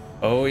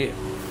 Oh, yeah.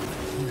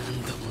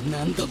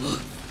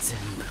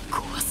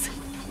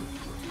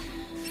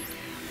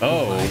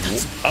 Oh.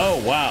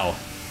 Oh, wow.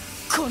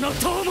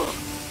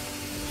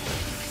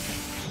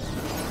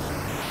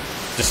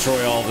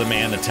 Destroy all of them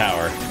and the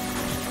tower.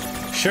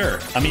 Sure.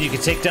 I mean, you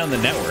could take down the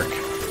network.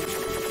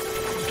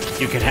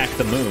 You could hack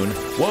the moon.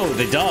 Whoa,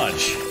 they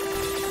dodge.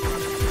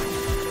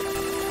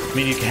 I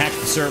mean, you can hack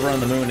the server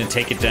on the moon and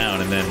take it down,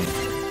 and then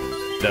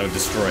that would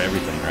destroy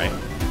everything, right?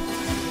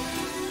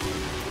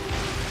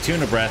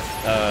 Tuna breath.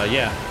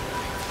 Yeah.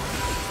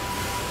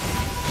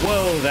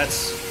 Whoa,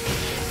 that's...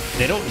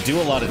 They don't do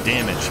a lot of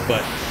damage,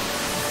 but...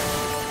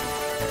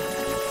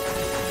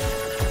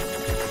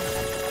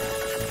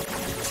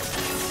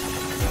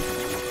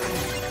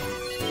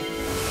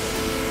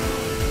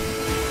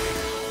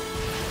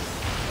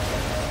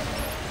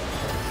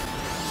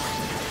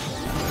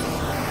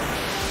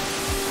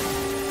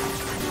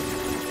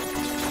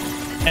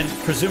 And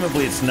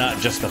presumably it's not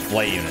just the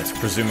flight units.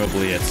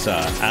 Presumably it's,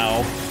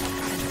 ow.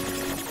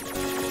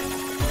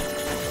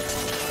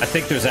 I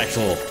think there's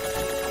actual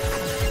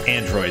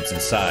androids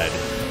inside.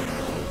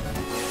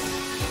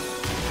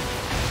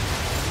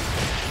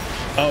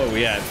 Oh,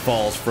 yeah, it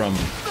falls from...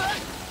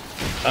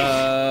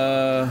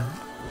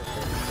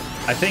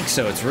 I think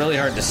so. It's really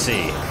hard to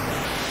see.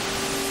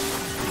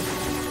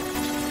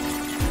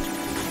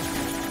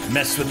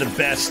 Mess with the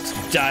best,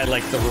 die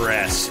like the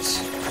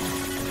rest.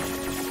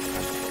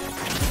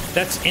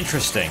 That's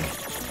interesting.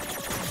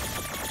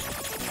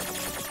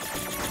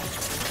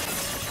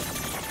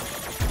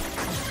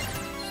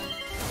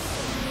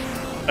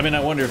 I mean, I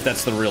wonder if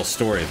that's the real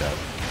story, though.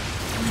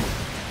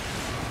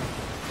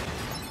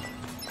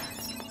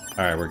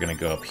 Alright, we're gonna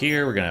go up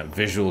here. We're gonna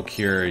visual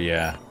cure,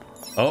 yeah.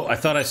 Oh, I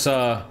thought I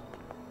saw...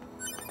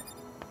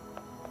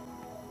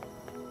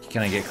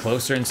 Can I get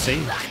closer and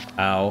see?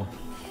 Ow.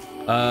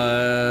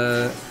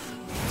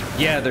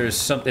 Yeah, there's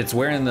some... It's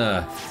wearing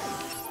the...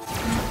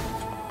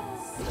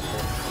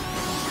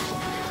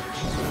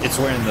 It's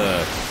wearing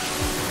the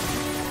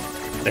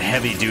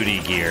heavy-duty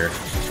gear.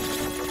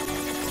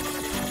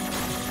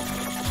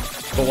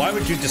 But why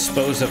would you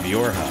dispose of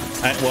your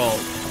hut? Well...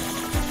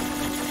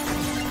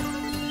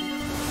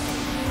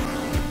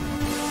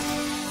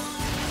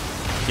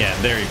 Yeah,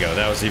 there you go.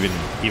 That was even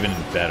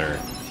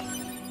better.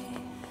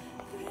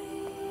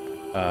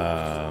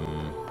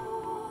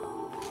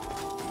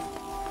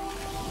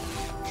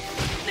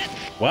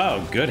 Wow,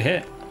 good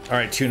hit.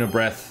 Alright, tuna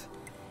breath.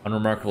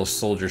 Unremarkable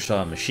soldier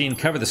shot machine.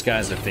 Cover the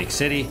skies of fake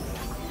city.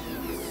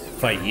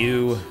 Fight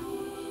you.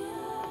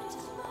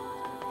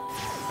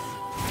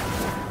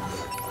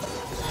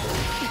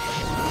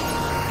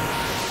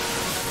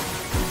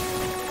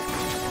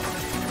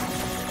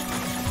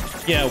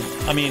 Yeah,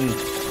 I mean,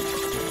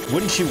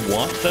 wouldn't you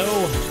want,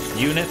 though,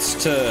 units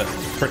to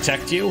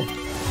protect you?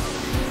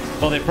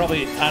 Well, they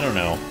probably... I don't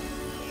know.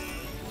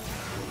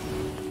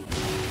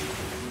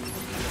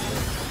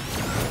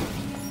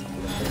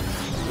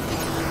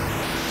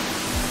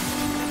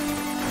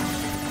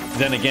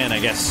 Then again, I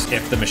guess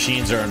if the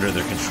machines are under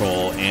their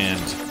control and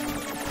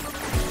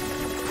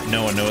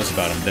no one knows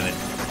about them, then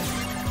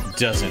it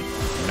doesn't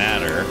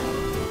matter.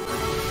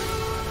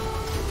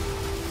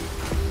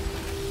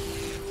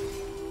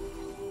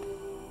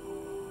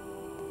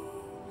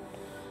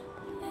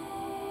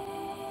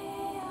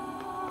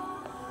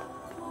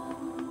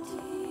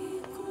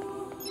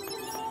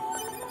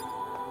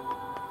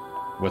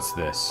 What's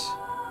this?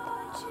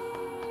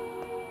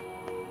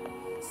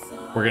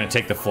 We're gonna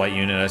take the flight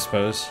unit, I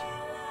suppose.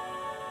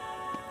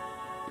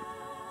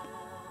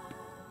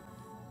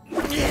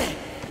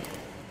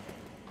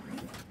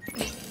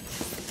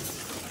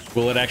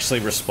 Will it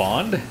actually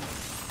respond?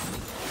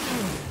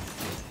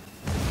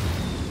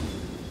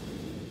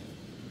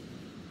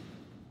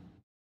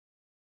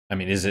 I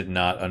mean, is it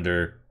not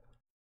under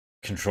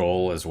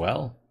control as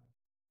well?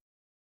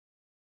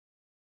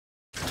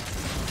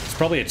 It's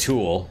probably a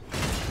tool.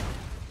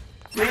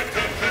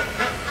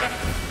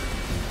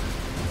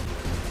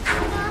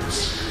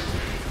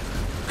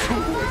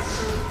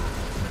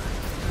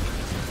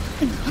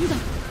 だ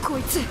こ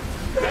いつ。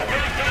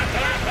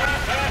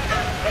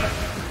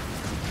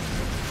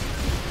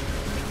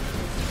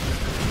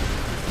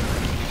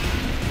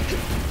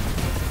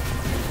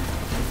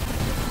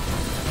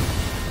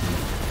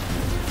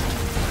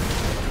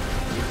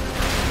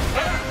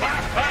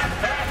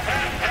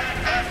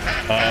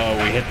Oh,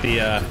 we hit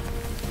the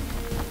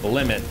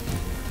limit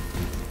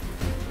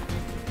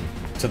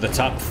to the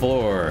top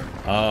floor.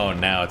 Oh,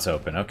 now it's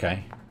open.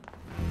 Okay.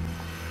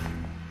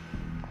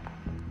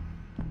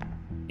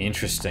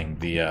 Interesting.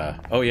 The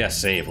oh yeah,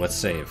 save. Let's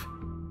save.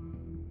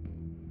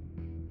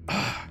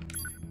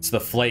 It's the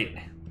flight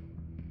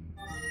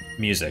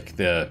music.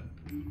 The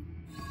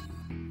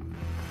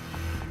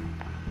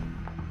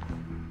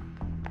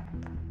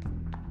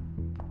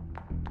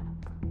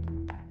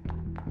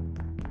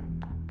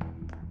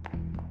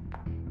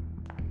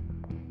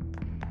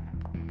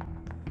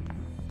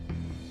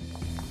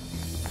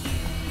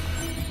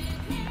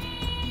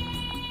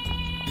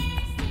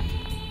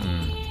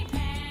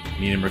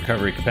medium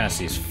recovery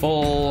capacity is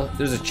full.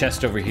 There's a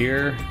chest over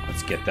here.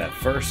 Let's get that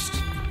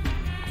first.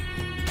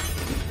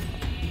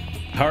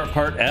 Power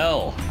part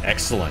L.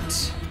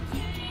 Excellent.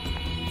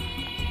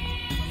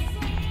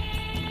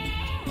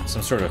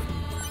 Some sort of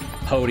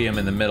podium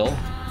in the middle.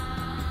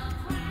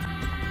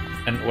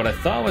 And what I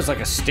thought was like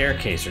a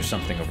staircase or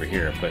something over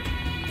here, but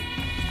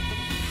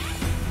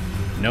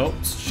nope,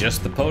 it's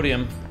just the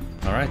podium.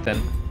 All right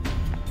then.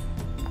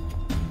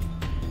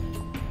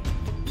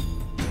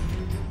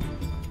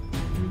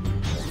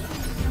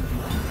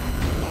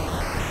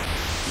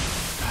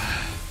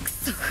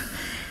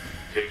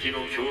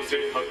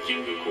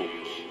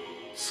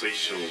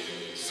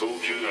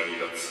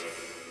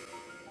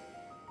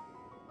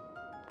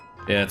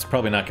 Yeah, it's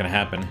probably not going to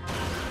happen.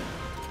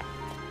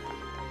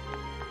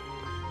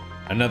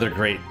 Another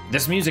great...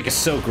 This music is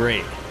so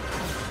great.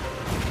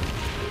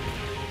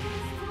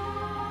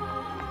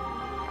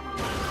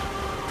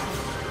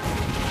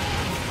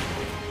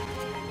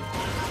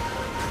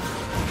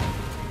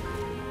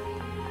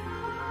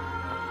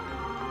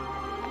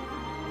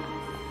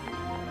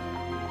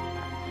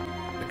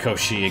 The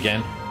Koshi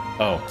again.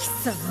 Oh.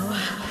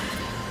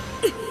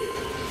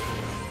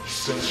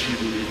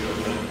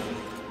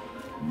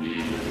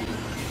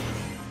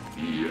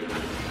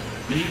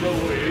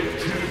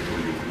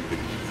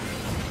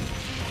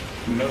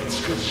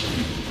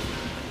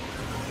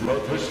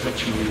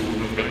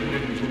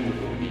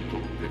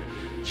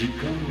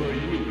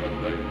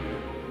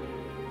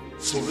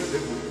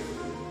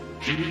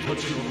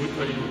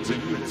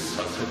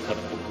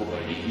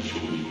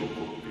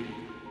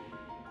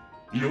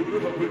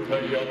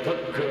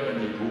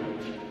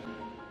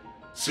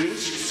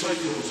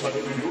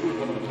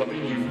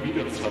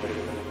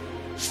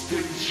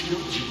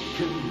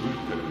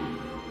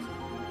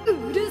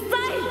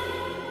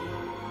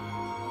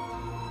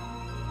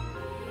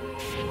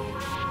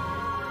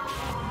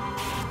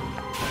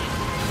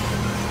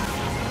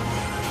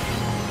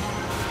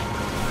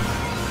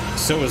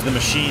 So was the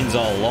machines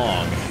all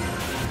along.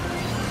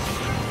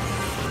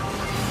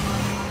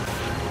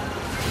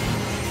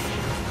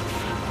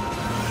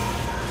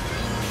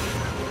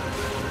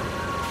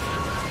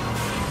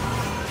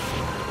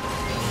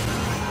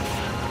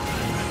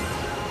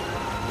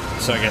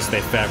 So I guess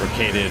they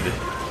fabricated...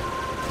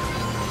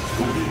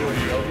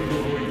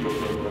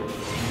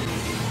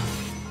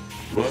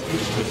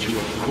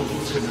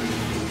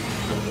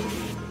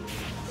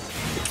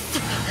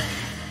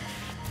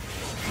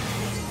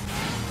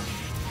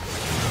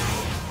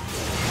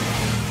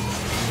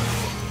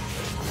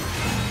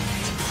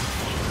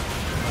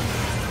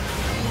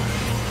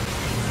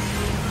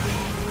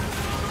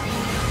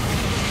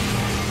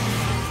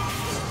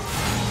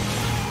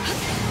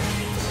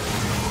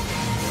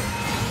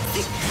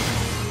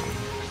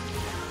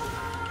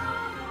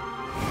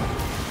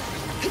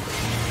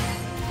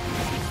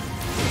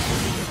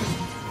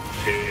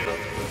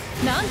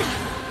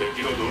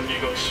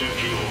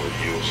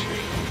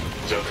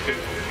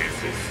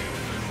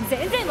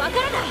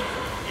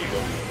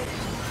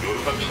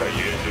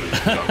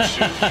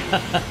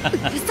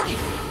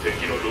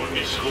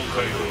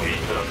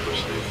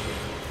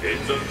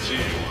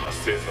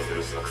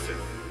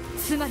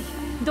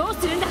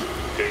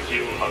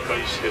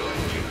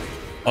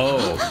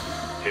 Oh.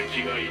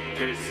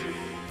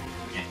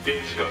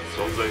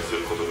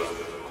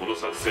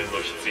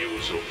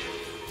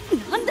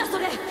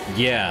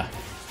 Yeah,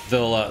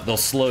 they'll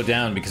slow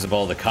down because of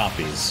all the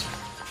copies.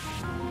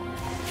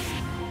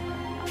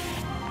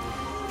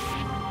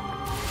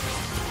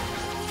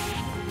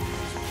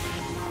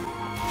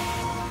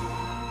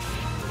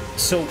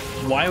 So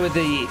why would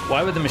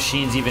the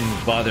machines even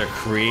bother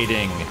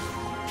creating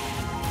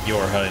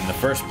Yorha in the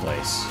first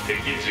place?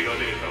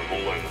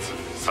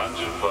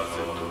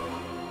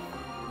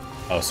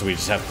 Oh, so we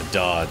just have to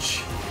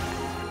dodge.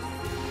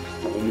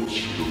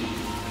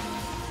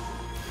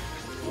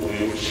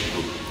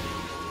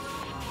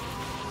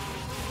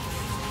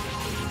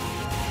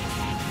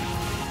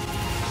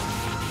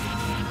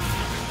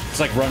 It's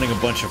like running a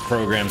bunch of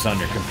programs on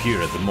your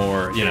computer. The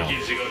more, you know.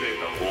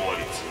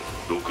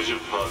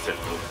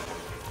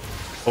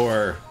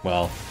 Or,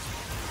 well,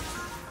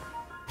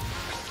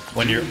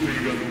 when you're... 人類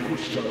が残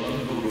したアン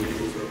ドロイ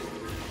ドが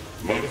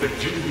まるで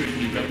人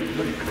類になり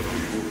たいかのよ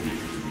うに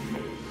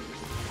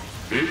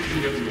エイ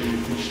リアンが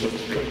残した機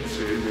械生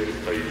命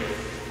体が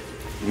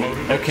まる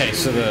で Okay,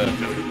 人類に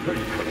なりたい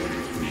かのよ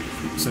うに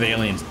so the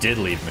aliens did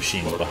leave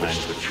machines behind.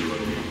 私たちは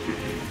見てい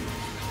る。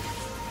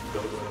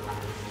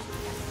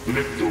ネ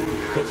ットワーク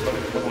化され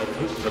た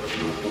私たち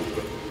の方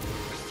が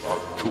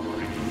圧倒的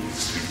に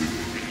優れ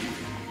ている。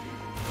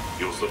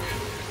予測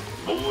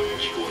防衛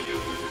機構によ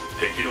る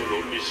敵の論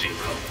理進化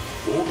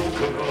愚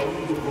かなア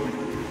ンドロイド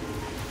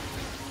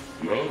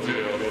よ。なぜ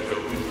あなた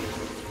は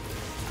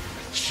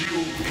死を受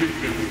け入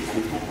れるこ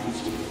とこそ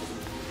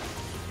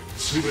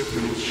全ての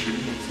終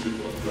末で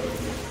はない。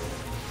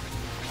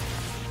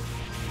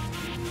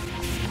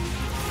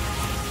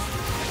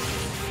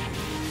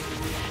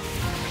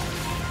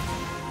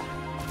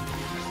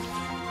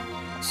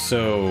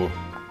So...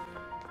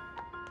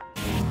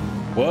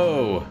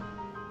 Whoa!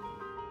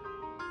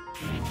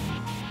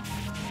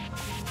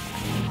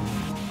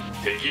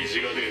 敵自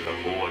我データ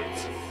飽和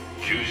率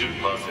 90%。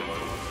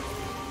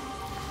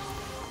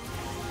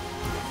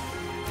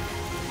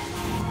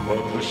 私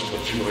た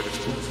ちは一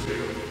つであ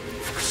る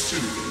複数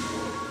で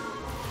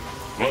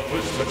ある。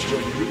私たちは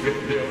有限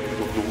である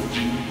と同時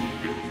に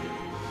有限。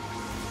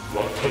私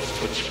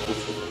たちこ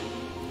そ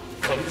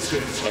完成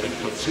された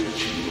精神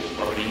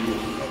のありよう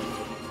なのだ。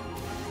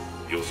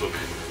予測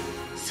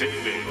生命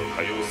の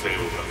多様性を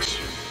学習。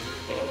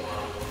ああ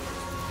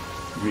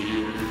見える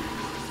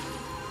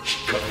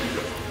光が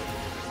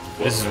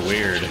This is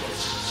weird.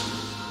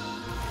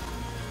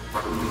 こ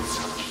の先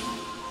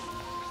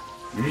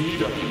未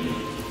来に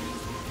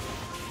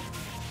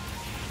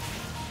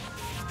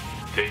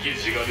敵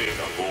自我デー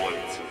タ飽和率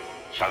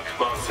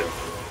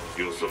 100%。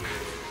 予測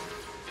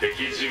敵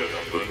自我が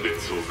分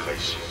裂を開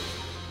始。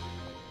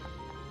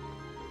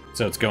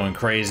 So it's going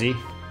crazy.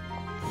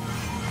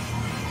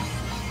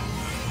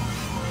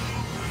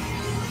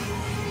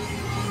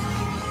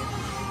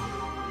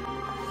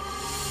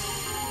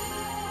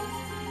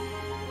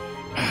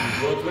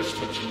 私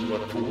たちには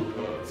トー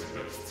ターズが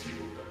必要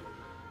だ。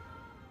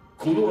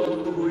このア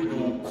ンドロイドを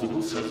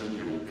殺さず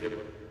におけば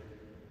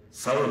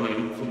さらなる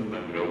困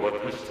難が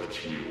私た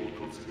ちに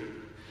訪れる。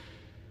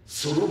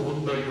その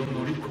問題を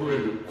乗り越え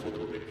ること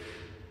で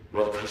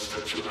私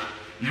たちは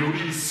よ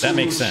り一層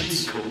の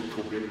進化を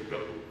遂げるだ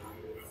ろう。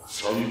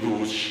賛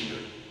同しない。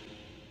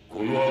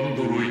このアン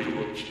ドロイド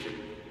は危険だ。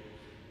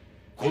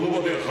この場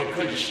で破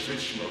壊して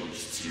しまう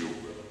必要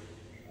が。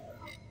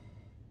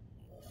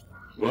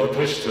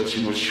私た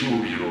ちの勝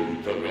利を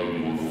疑う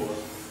者は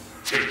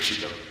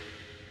敵だ。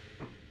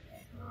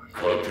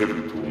勝て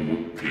ると思っ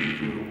てい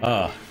るの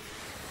か。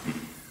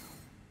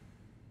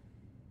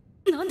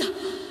なんだ。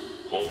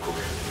報告。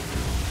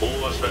飽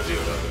和したジオ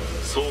が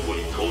相互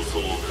に逃走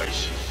を開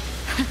始。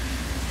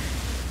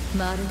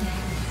まるで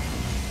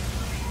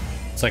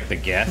It's like the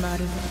Geth. ま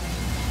るで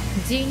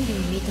人類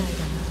みたいだな。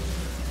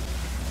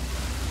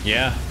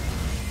Yeah.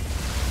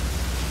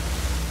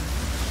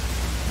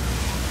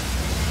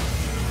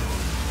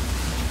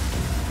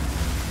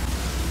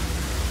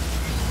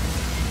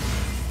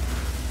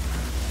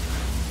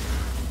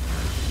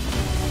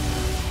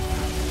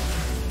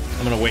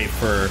 I'm gonna wait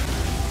for...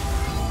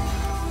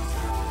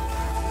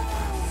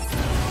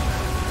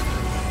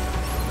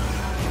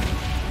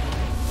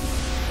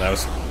 That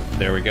was...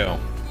 There we go.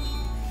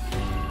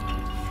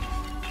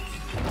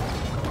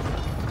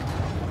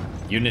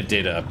 Unit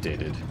data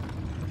updated.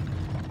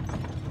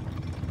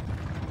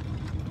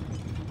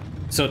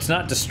 So it's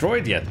not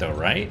destroyed yet though,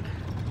 right?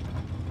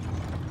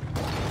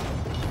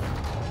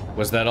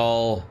 Was that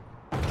all...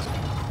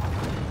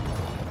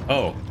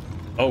 Oh.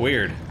 Oh,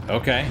 weird.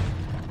 Okay.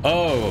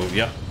 Oh,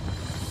 yep.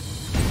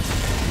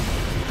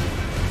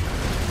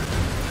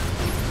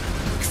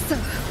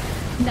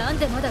 なん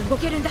でまだ動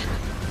けるんだ。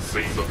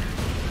推測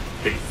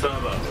敵サ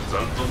ーバーの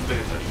残存デー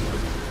タによる。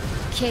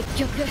結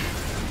局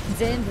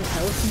全部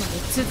倒すま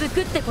で続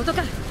くってこと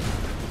か。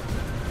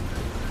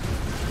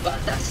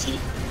私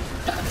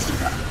たち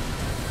が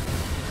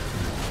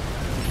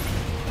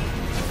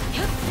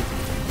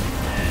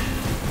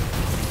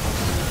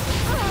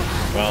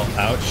Well,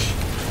 ouch.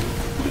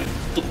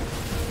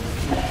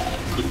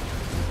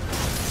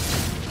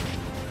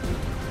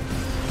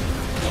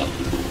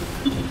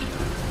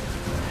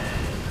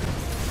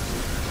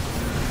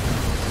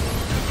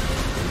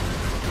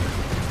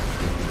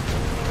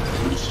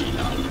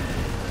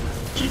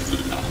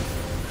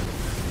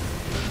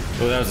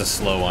 Oh, that was a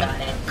slow one.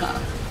 誰か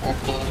こ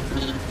こ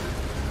に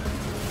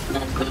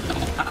僕の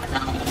穴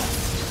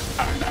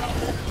を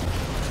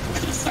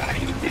塞い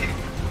で。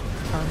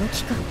あの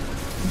機械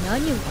何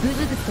をグ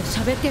ズグズと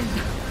喋ってるん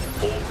だ。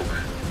報告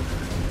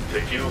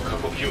敵の過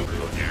去記憶の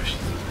流出。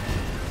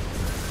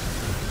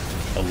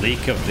 A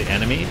leak of the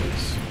enemy's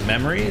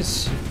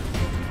memories?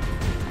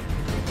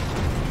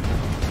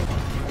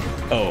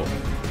 Oh.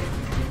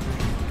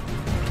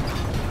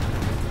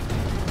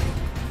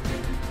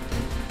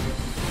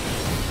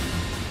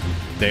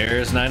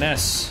 There's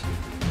 9S.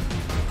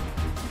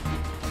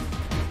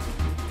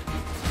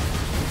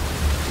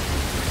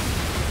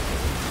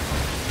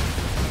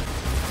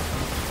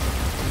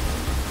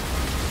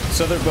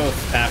 So they're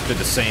both after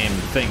the same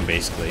thing,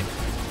 basically.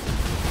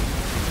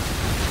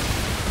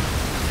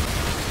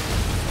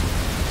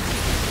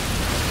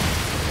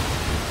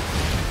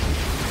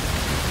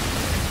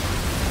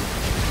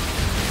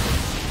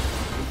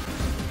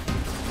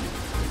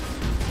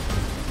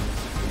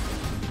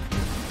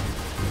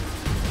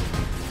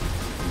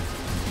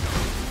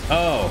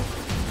 Oh.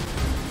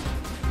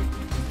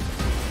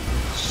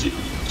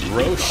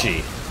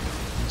 Roshi.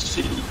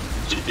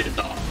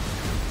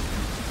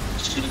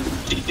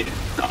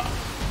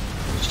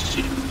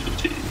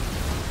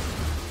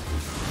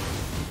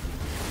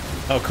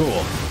 Oh,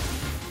 cool.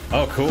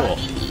 Oh, cool.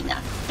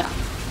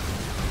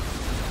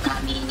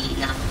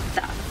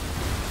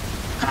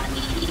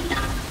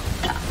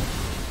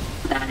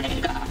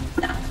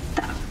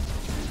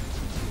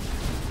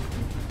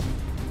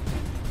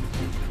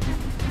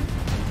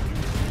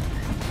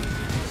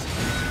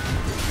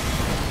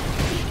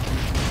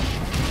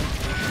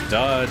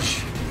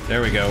 Dodge.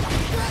 There we go.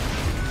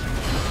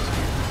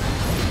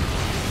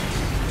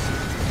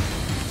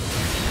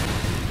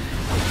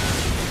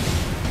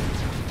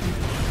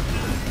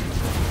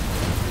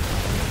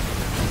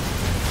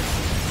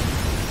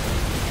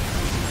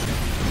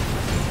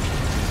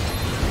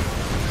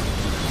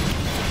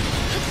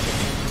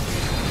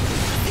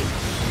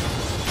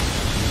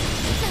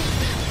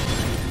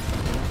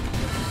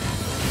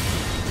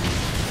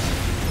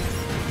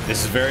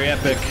 This is very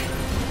epic.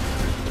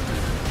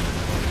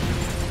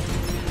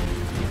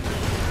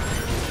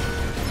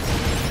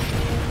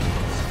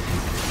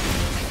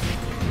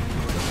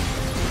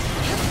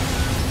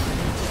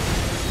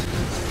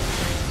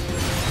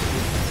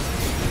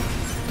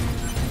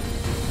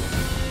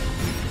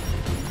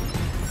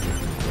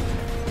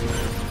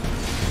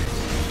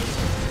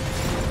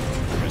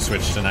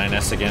 Switch to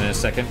 9S again in a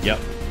second. Yep.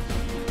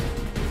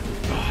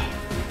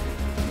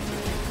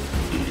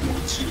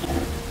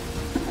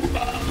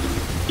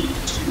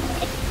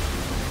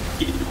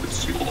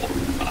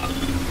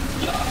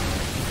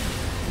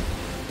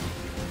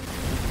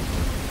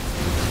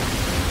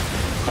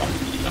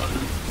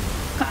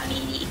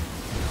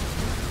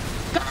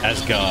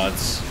 As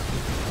gods.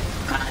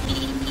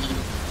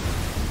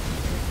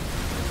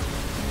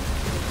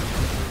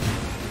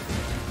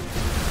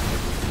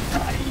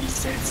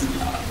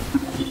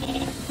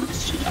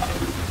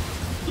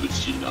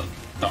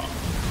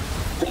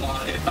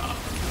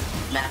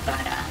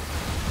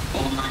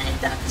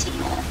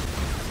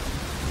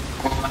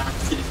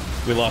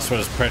 We lost what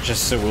is precious,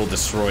 so we'll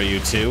destroy you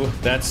too.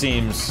 That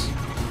seems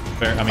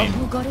fair. I mean,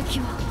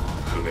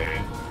 不明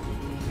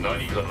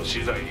何かの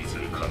資材にす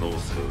る可能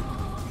性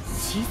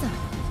資材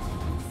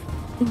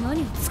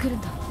何を作る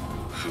んだ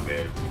不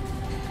明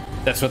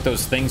that's what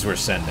those things were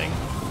sending.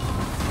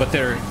 But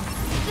they're...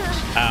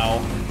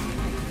 Ow.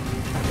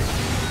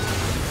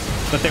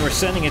 But they were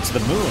sending it to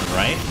the moon,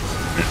 right?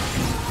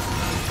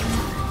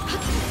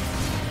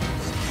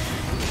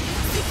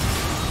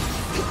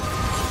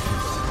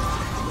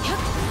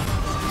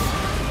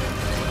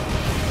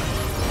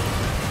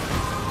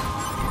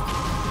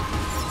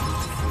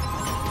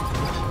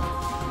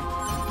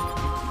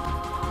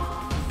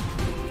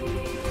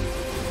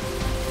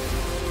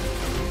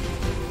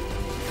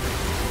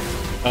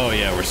 Oh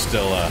yeah, we're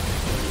still,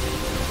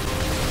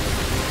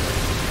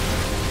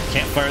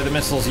 can't fire the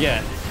missiles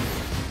yet.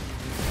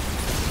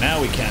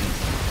 Now we can.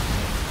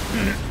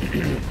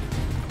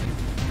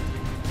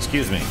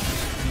 Excuse me.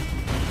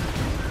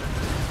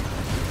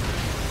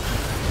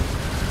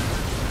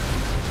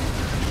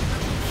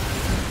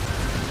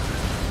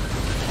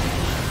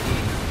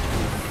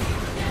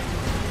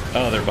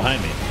 Oh, they're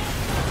behind me.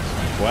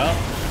 Well,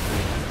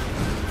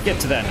 get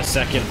to that in a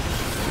second.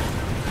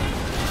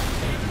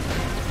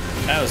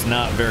 That was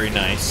not very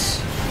nice.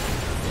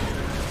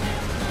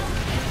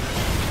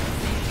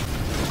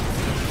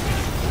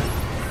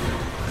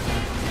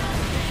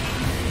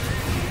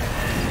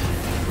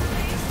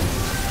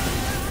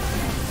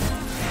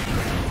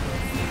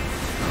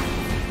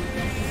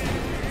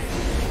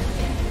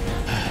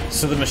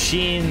 So the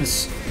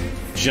machines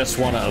just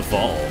want to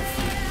evolve,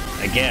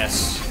 I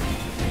guess.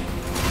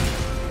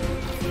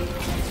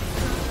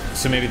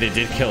 So maybe they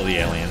did kill the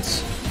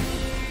aliens.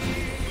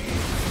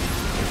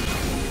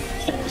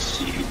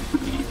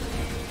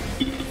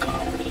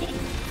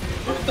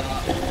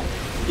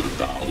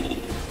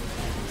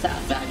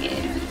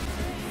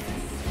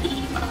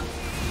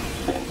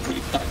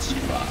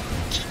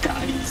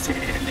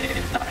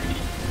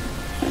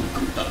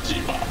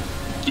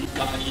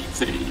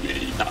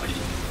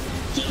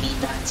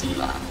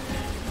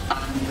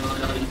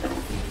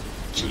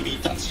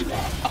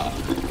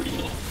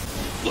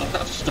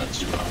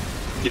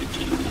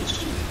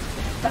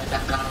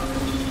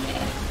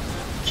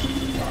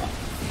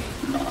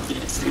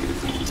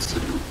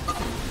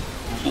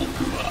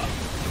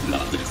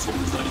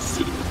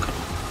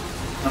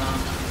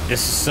 This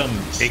is some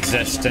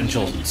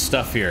existential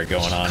stuff here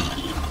going on.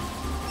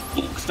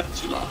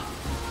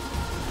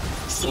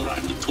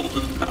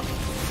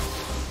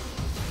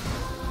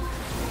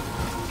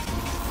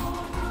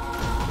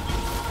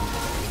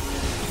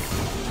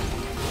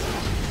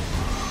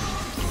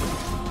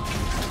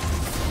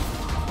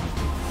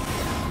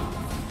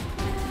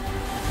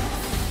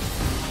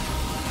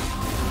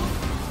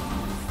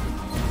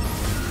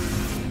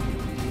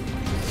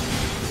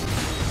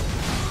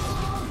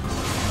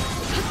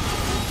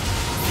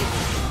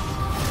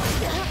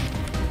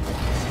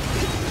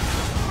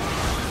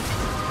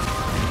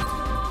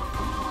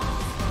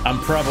 I'm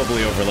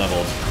probably over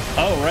leveled.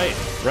 Oh, right.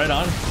 Right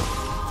on.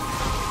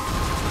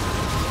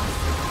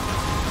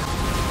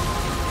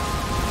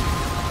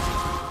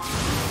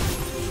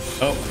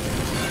 Oh.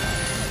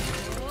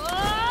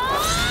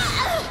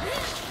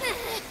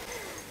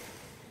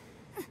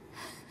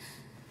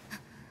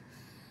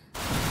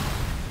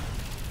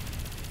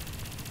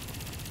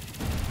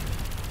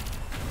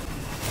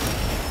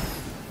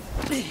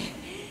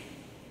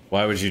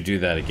 Why would you do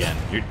that again?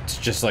 It's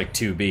just like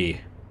 2B.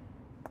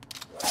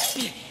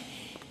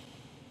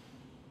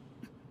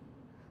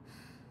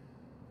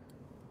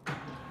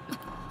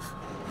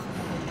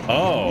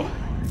 Oh.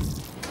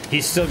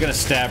 He's still gonna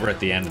stab her at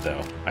the end,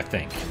 though, I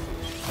think.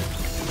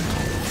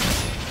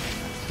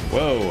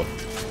 Whoa.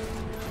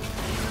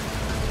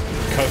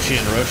 Koshi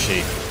and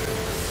Roshi.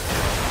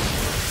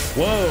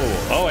 Whoa.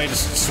 Oh, I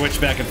just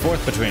switched back and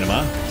forth between them,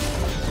 huh?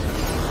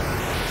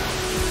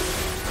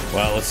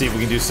 Well, let's see if we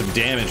can do some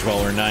damage while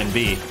we're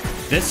 9B.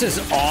 This is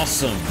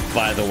awesome,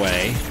 by the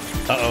way.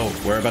 Uh-oh,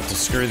 we're about to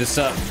screw this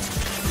up.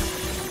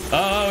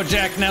 Oh,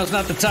 Jack, now's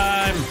not the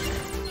time.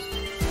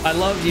 I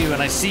love you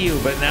and I see you,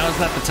 but now is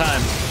not the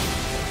time.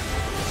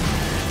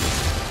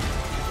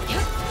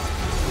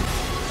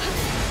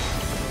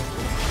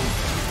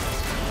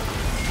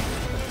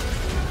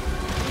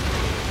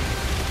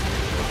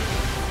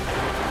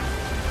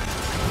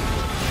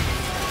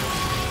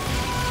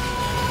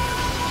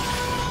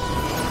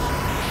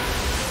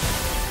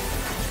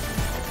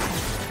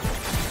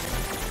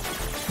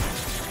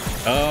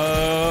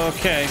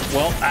 Okay,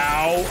 well,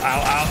 ow,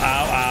 ow, ow,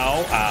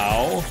 ow,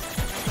 ow, ow.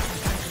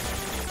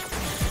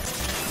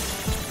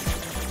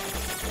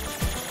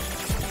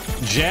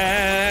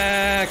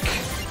 Jack!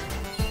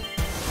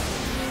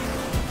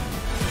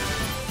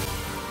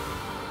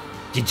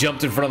 He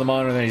jumped in front of the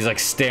monitor and then he's like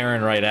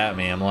staring right at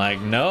me. I'm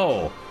like,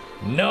 no,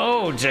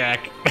 no,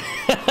 Jack.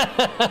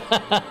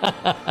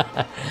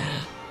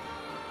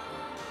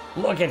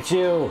 Look at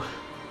you.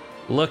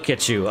 Look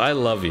at you. I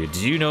love you.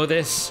 Do you know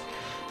this?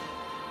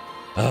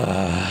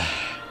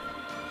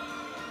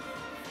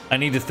 I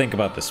need to think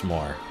about this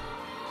more.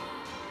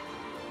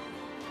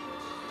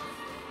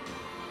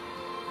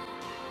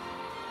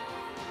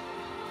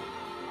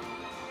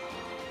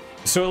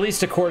 So at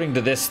least according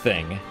to this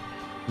thing,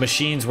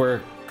 machines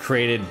were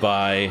created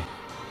by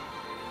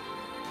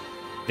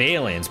the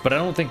aliens, but I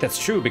don't think that's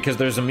true because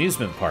there's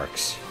amusement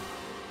parks.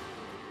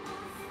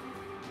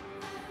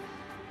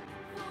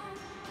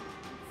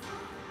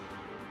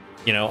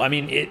 You know, I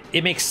mean,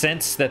 it makes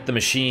sense that the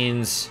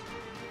machines...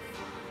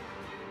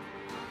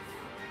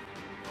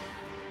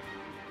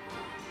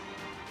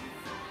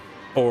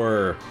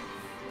 Or...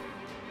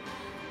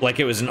 like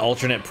it was an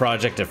alternate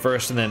project at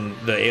first, and then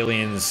the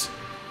aliens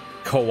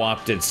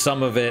co-opted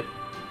some of it.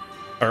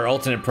 Or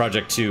alternate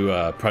project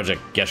to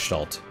Project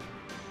Gestalt.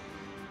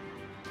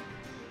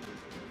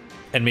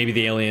 And maybe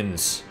the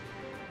aliens...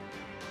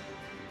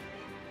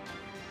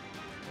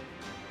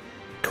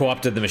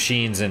 co-opted the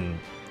machines and...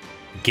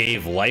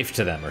 gave life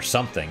to them or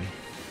something.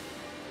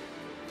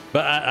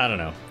 But I don't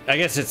know. I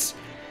guess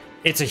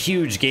it's a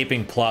huge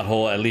gaping plot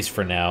hole, at least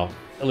for now.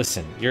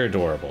 Listen, you're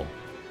adorable.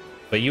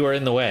 But you are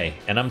in the way,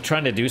 and I'm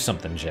trying to do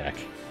something, Jack.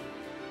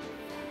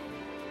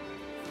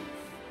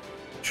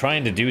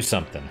 Trying to do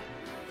something.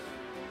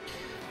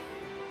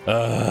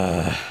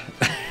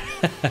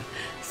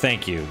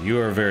 Thank you. You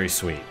are very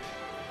sweet.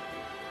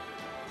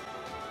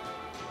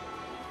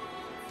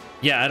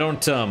 Yeah, I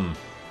don't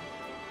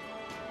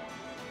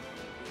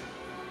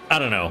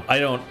know.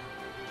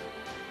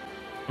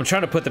 I'm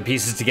trying to put the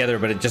pieces together,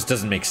 but it just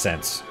doesn't make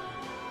sense.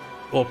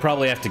 We'll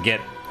probably have to get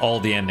all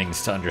the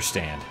endings to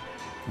understand.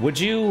 Would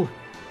you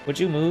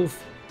move?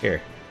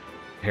 Here.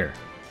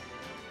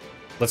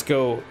 Let's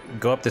go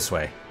up this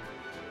way.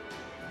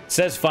 It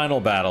says final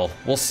battle.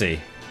 We'll see.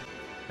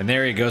 And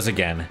there he goes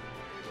again.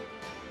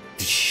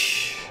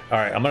 All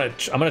right, I'm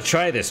gonna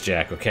try this,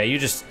 Jack. Okay, you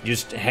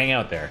just hang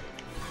out there.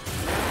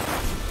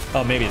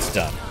 Oh, maybe it's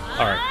done.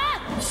 All right.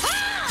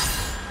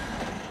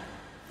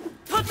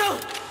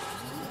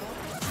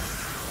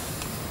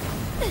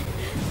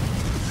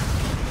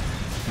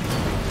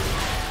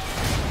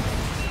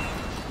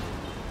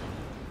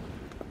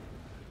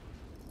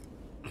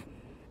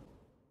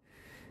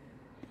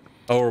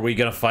 Oh, are we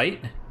gonna fight?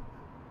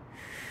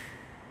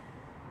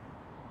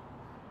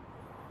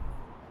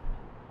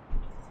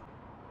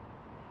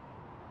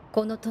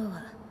この塔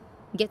は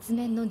月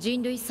面の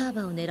人類サー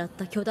バーを狙っ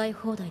た巨大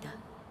砲台だ。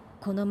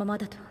このまま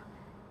だと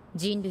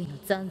人類の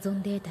残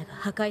存データが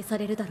破壊さ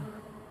れるだろう。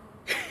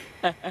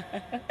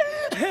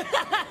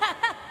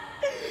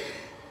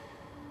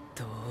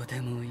どう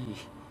でもいい。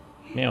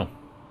ミャ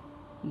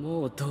オ。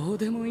もうどう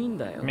でもいいん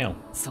だよ。ミャオ。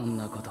そん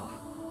なこと。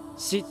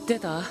知って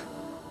た？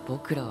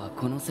僕らは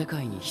この世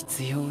界に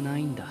必要な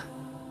いんだ。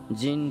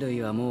人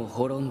類はもう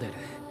滅んでる。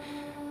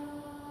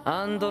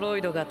アンドロ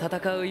イドが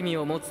戦う意味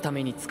を持つた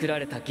めに作ら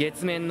れた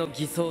月面の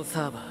偽装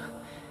サーバー。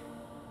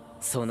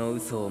その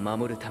嘘を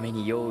守るため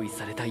に用意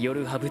されたヨ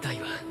ルハ部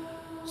隊は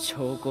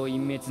証拠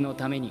隠滅の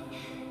ために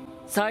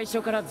最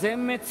初から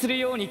全滅する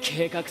ように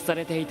計画さ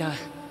れていた。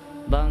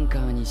バンカ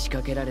ーに仕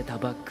掛けられた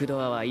バック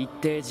ドアは一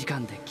定時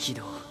間で起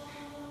動。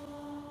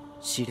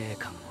司令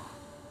官も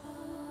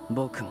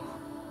僕も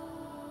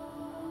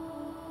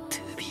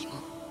 2B も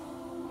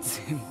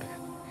全部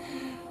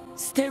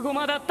捨て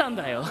駒だったん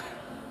だよ。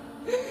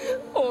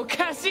お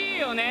かしい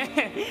よね。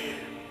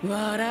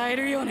笑え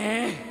るよ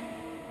ね。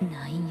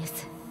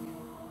9S、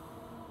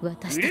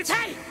 私たち。うるさ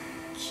い。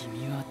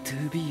君は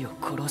 2B を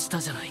殺し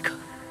たじゃないか。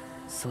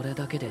それ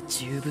だけで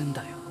十分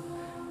だよ。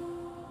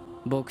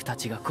僕た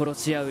ちが殺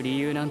し合う理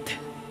由なんて。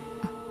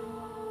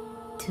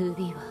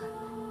 2B は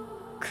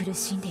苦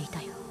しんでい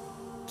たよ。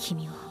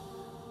君を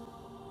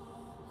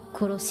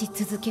殺し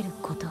続ける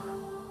ことを。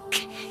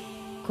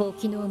高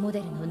機能モデ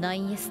ルの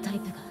 9S タイ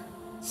プが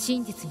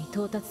真実に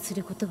到達す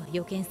ることは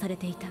予見され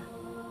ていた。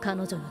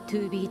彼女の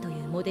 2B とい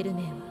うモデル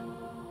名は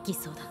偽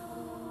装だ。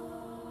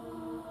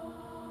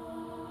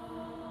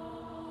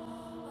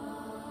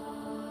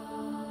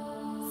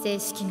正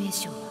式名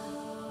称は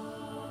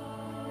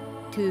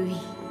 2E。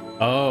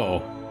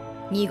 Oh.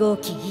 2号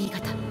機 E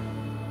型。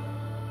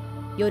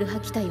夜波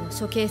機体を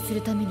処刑す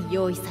るために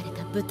用意され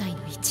た部隊の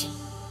一員。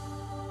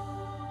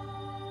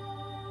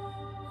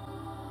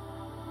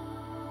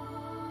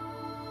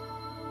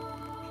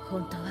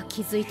本当は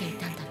気づいてい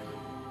たんだろ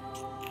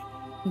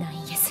う。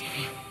9S。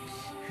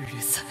 う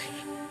るさい。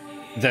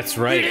 That's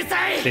right.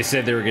 They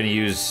said they were going to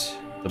use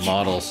the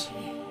models.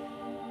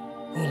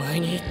 お前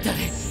に言った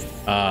ね。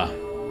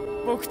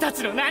僕た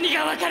ちの何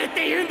が分かるっ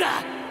て言うん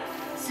だ。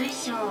推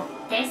奨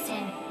停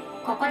戦。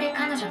ここで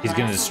彼女と He's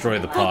going to destroy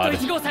the 本当 pod. に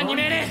非号さんに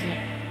命令。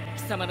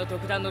貴様の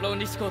独断の論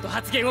理思考と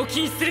発言を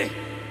禁止する。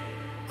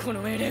こ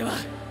の命令は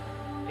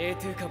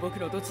A2 か僕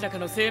のどちらか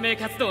の生命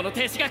活動の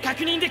停止が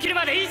確認できる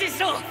まで維持し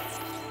ろ。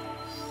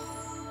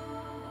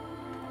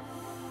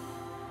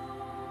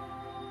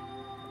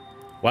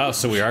Wow,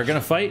 so we are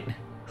gonna fight?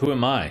 Who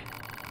am I?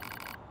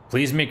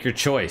 Please make your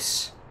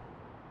choice.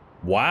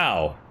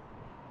 Wow.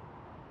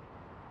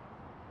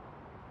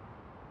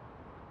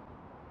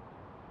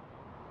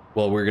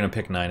 Well, we're gonna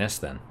pick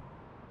 9S then.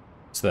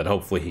 So that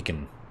hopefully he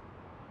can...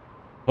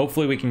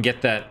 Hopefully we can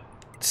get that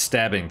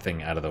stabbing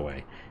thing out of the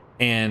way.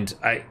 And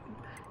I...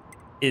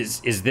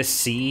 Is this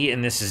C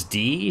and this is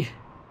D?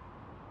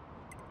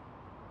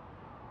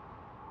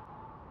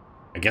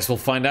 I guess we'll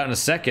find out in a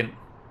second.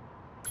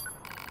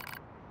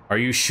 Are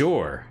you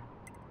sure?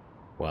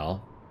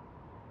 Well,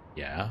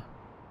 yeah.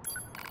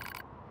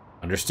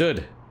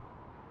 Understood.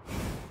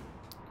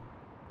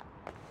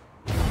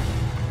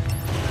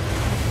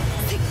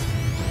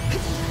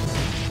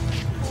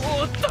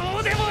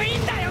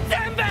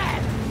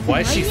 Why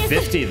is she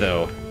 50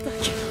 though?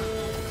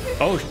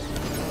 Oh,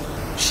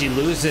 she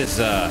loses,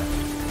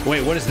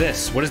 wait, what is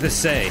this? What does this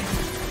say?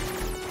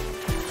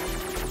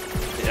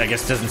 I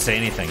guess it doesn't say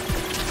anything.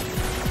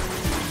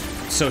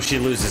 So she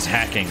loses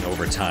hacking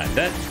over time.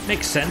 That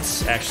makes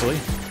sense, actually.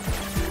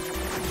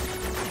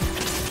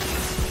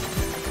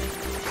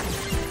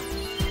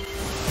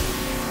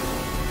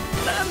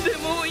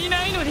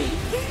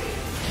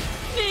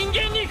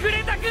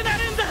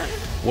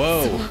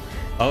 Whoa.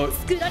 Oh.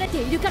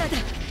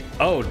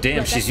 Oh,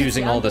 damn, she's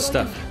using all this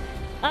stuff.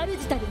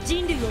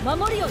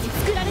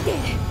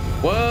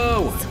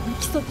 Whoa.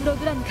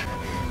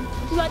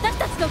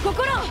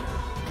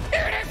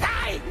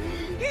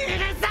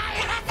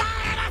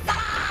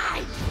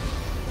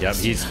 Yep,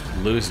 he's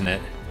losing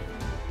it.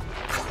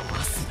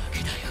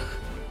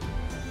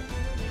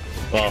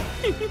 Well.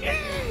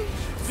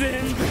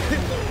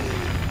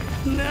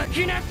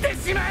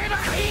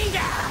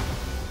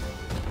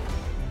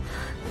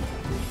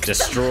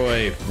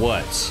 Destroy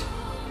what?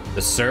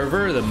 The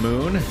server? The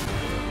moon?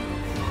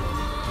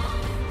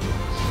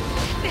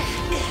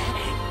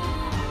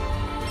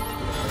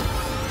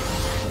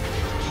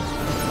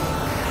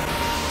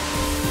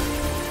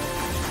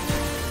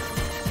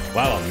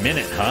 Wow, a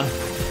minute, huh?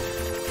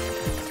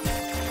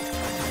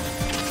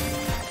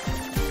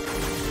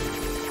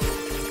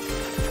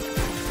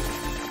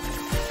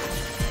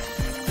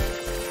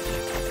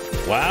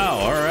 Wow,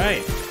 all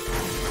right.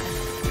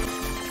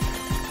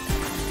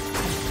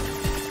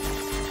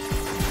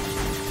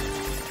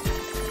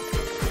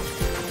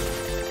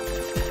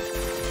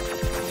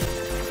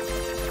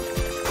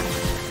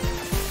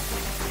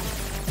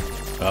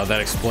 Well,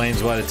 that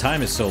explains why the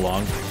time is so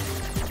long.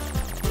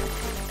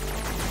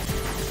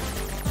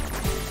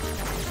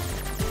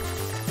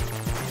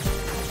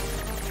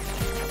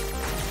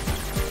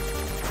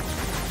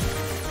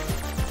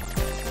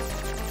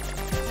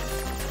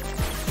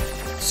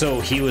 So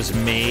he was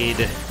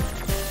made...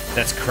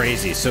 That's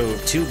crazy. So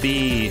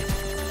 2B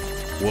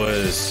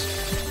was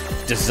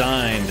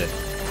designed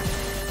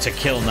to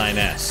kill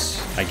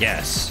 9S, I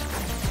guess.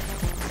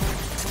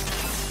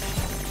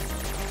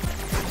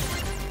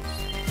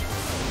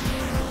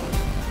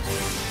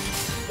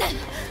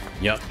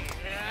 Yep.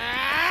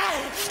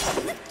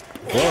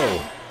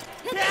 Whoa.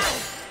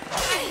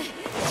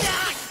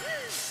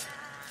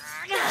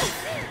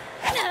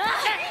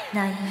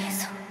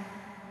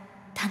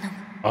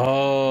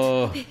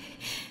 Oh.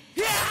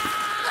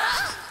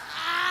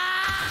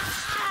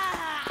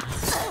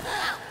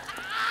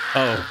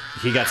 Oh,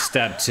 he got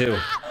stabbed too.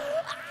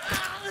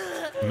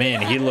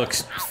 Man, he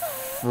looks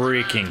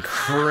freaking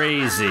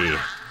crazy.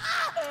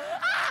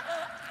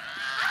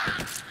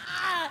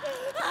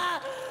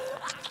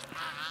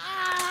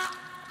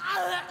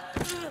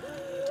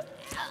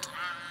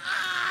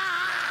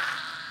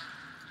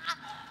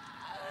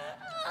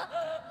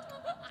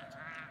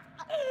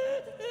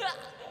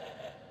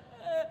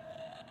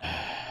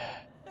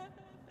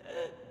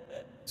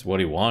 It's what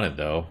he wanted,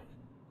 though.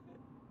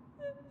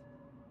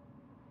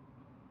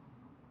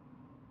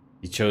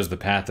 He chose the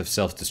path of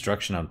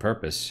self-destruction on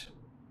purpose.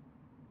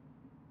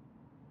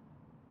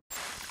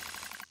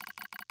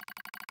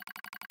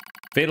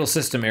 Fatal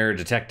system error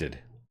detected.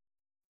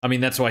 I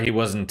mean, that's why he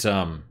wasn't,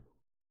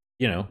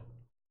 you know,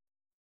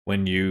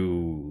 when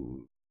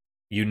you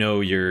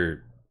know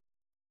your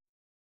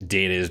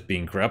data is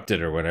being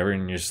corrupted or whatever,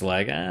 and you're just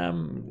like,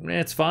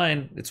 it's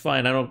fine, it's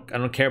fine. I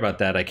don't care about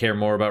that. I care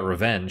more about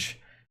revenge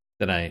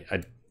than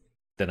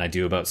I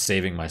do about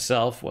saving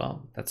myself.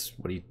 Well, that's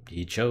what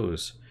he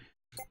chose.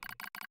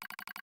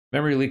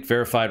 Memory leak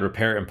verified.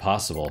 Repair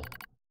impossible.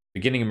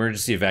 Beginning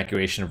emergency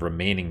evacuation of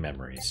remaining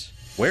memories.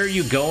 Where are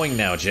you going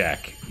now,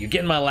 Jack? You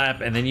get in my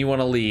lap and then you want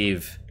to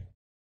leave.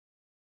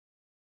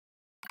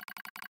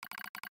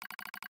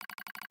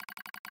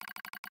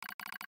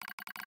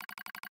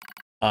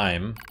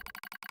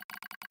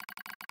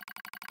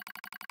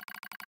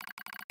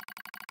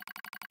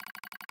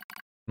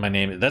 My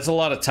name. That's a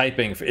lot of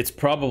typing. It's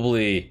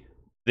probably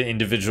the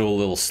individual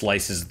little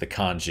slices of the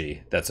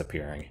kanji that's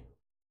appearing.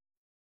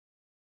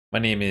 My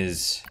name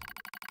is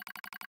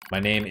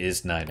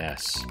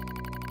 9S.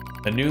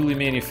 A newly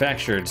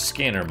manufactured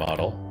scanner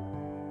model.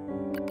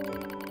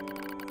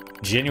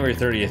 January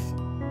 30th.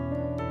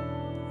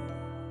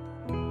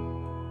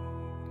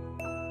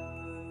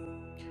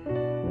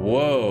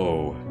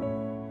 Whoa.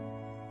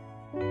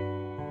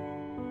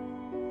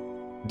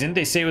 Didn't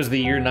they say it was the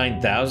year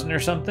 9000 or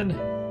something?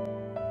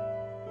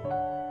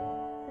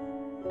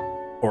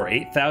 Or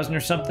 8,000 or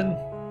something?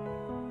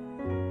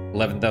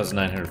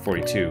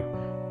 11,942.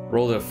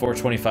 Rolled at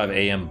 4:25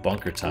 a.m.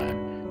 bunker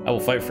time. I will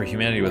fight for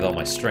humanity with all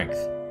my strength.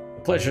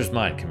 The pleasure is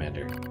mine,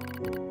 Commander.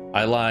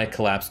 I lie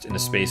collapsed in a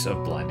space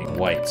of blinding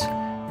white.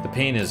 The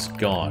pain is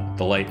gone.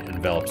 The light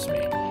envelops me.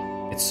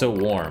 It's so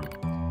warm.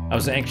 I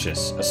was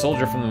anxious, a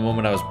soldier from the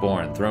moment I was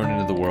born, thrown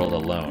into the world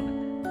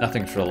alone.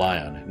 Nothing to rely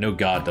on, no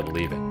god to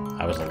believe in.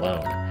 I was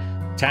alone.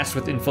 Tasked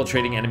with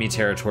infiltrating enemy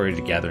territory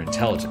to gather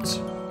intelligence.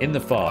 In the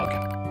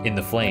fog. In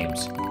the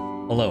flames.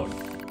 Alone.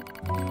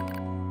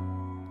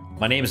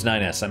 My name is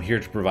 9S. I'm here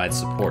to provide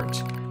support.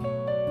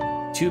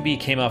 2B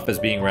came off as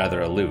being rather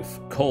aloof.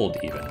 Cold,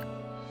 even.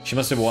 She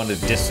must have wanted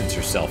to distance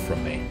herself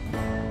from me.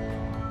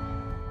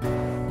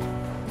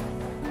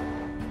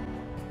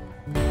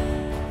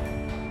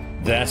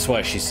 That's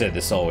why she said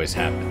this always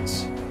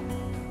happens.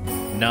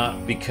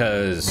 Not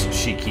because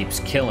she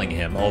keeps killing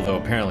him, although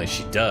apparently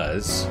she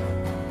does.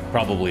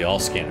 Probably all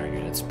scanner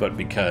units, but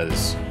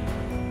because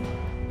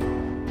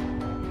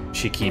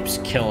she keeps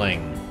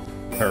killing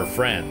her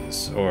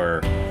friends,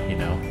 or, you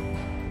know.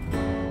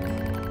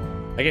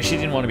 I guess she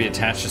didn't want to be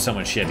attached to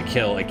someone she had to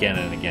kill again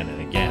and again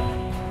and again.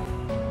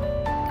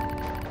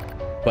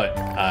 But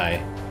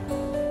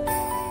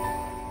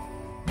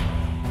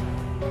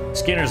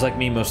Scanners like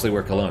me mostly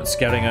work alone,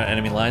 scouting out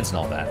enemy lines and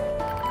all that.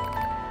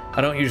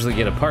 I don't usually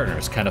get a partner,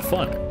 it's kind of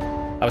fun.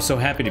 I was so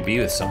happy to be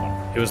with someone.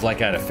 It was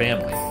like I had a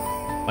family.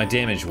 My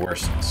damage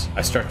worsens.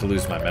 I start to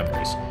lose my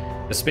memories.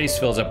 The space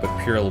fills up with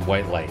pure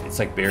white light. It's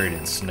like buried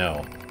in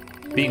snow.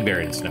 Being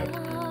buried in snow.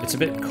 It's a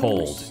bit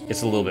cold.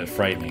 It's a little bit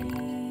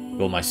frightening.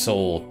 Will my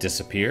soul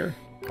disappear?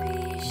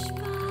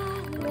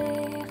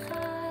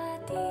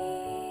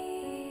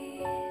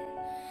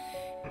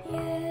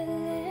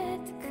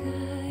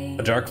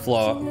 A dark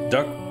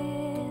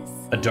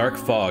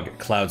fog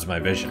clouds my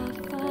vision.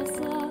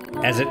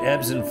 As it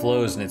ebbs and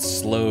flows in its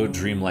slow,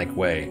 dreamlike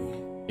way,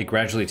 it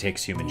gradually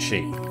takes human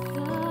shape.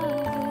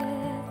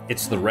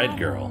 It's the Red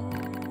Girl.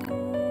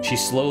 She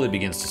slowly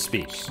begins to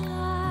speak.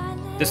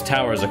 This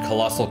tower is a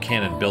colossal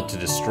cannon built to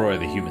destroy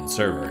the human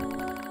server.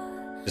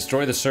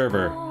 Destroy the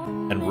server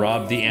and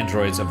rob the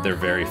androids of their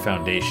very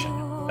foundation.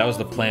 That was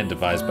the plan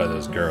devised by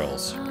those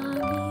girls.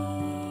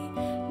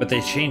 But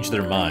they changed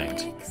their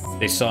mind.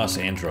 They saw us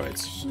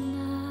androids.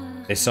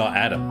 They saw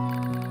Adam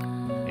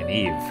and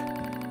Eve.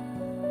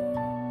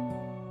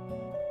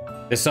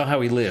 They saw how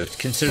we lived,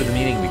 considered the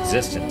meaning of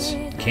existence,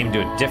 came to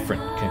a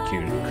different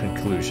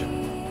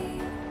conclusion.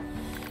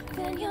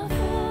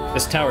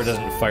 This tower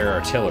doesn't fire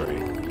artillery.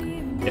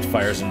 It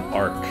fires an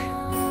arc.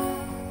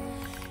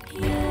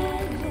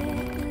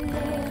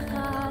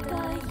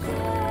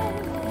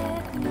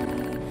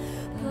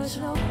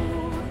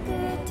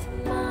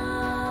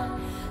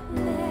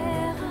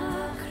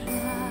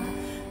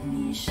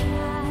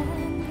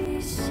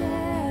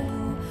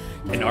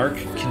 An arc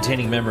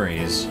containing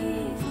memories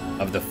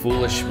of the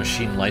foolish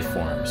machine life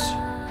forms.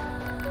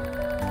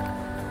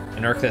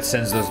 An arc that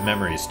sends those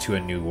memories to a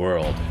new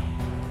world.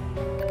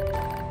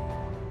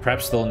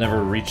 Perhaps they'll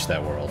never reach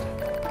that world.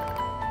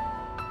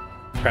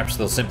 Perhaps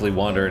they'll simply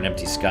wander an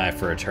empty sky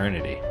for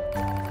eternity.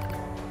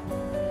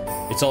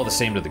 It's all the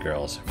same to the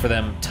girls. For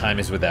them, time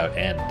is without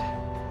end.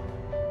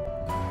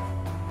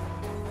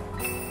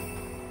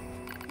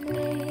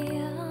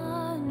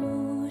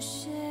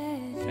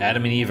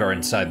 Adam and Eve are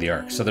inside the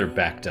Ark, so they're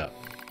backed up.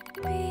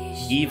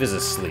 Eve is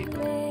asleep.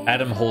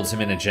 Adam holds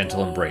him in a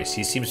gentle embrace.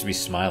 He seems to be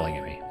smiling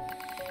at me.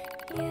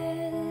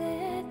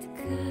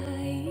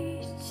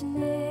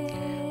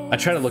 I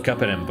try to look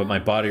up at him, but my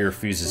body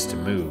refuses to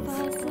move.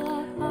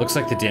 Looks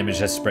like the damage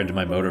has spread to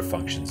my motor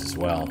functions as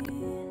well.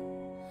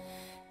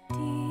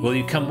 Will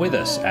you come with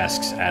us?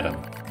 Asks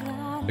Adam.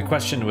 The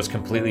question was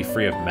completely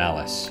free of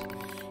malice.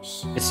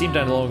 It seemed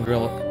I no longer...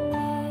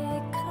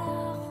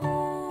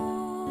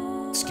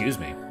 Excuse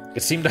me.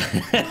 It seemed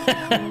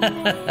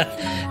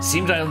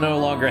seemed I no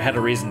longer had a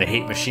reason to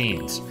hate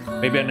machines.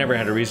 Maybe I never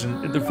had a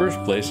reason in the first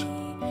place.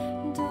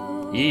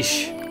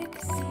 Yeesh.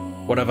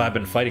 What have I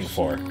been fighting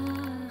for?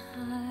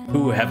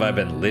 Who have I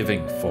been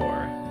living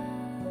for?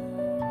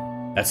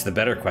 That's the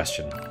better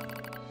question.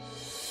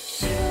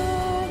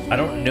 I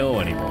don't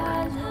know anymore.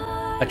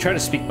 I try to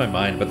speak my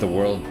mind, but the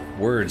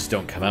words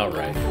don't come out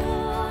right.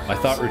 My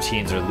thought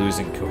routines are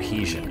losing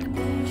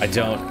cohesion. I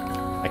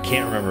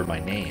can't remember my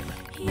name.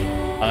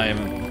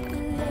 I'm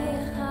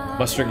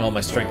mustering all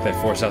my strength, I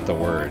force out the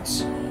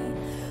words.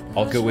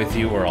 I'll go with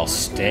you or I'll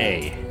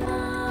stay.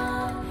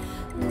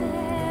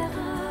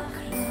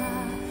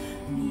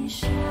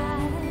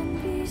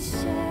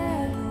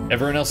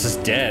 Everyone else is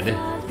dead.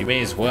 You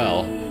may as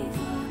well.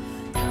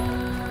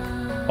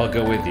 I'll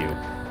go with you.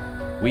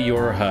 We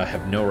Yorha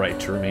have no right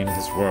to remain in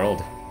this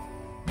world.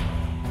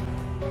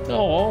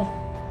 Oh.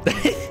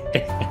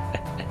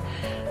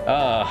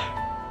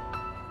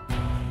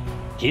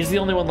 He's the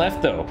only one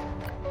left, though.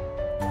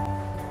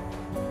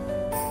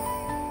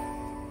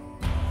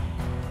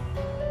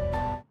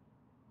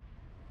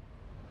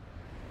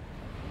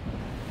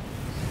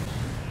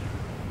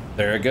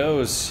 There it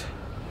goes.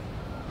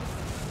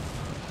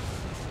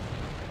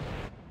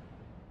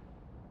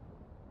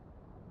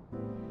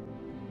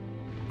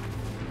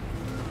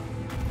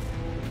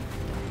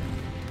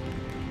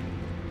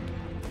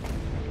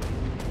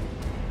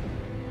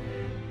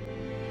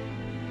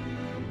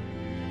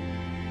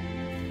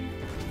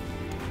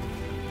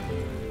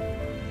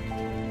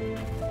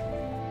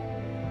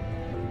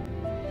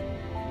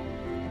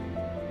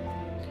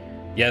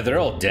 Yeah, they're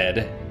all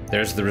dead.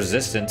 There's the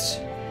Resistance.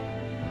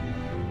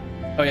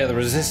 Oh yeah, the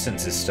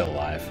Resistance is still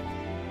alive.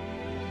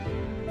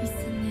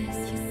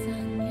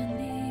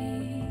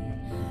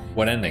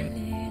 What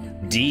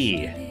ending?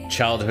 D.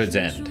 Childhood's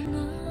End.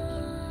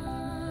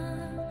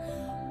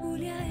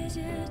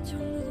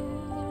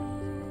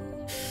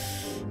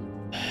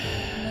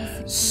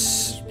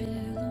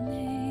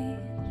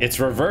 It's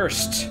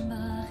reversed.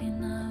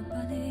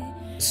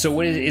 So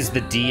what is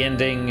the D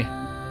ending?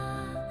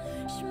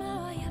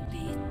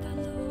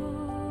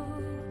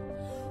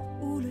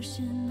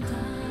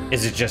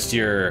 Is it just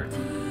your...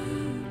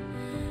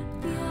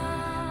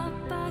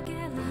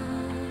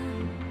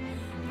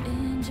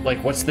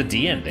 Like, what's the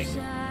D ending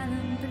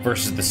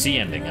versus the C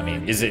ending? I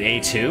mean, is it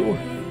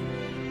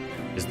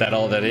A2? Is that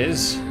all that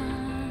is?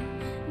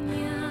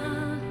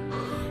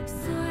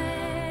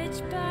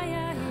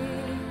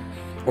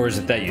 Or is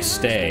it that you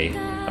stay?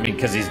 I mean,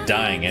 because he's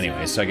dying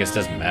anyway, so I guess it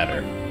doesn't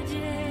matter.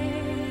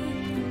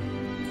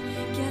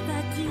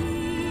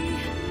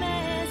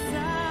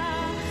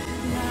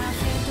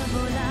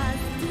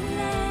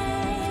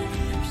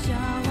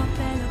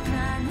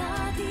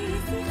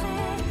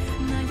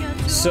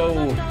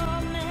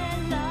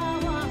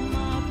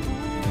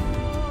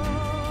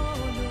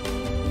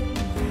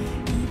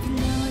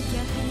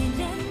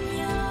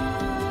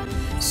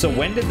 So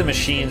when did the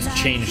machines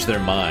change their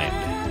mind?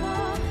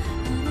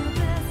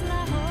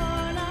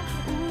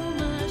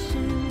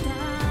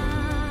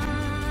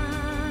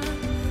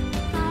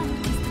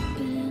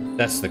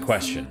 That's the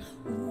question.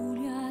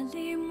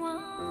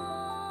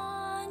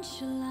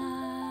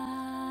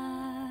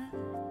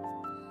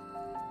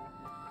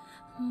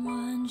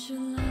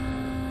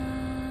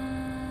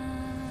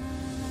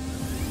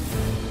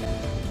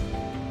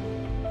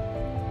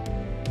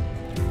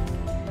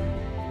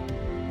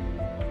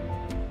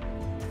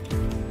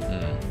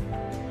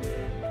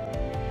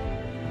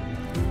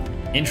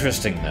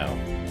 Interesting, though.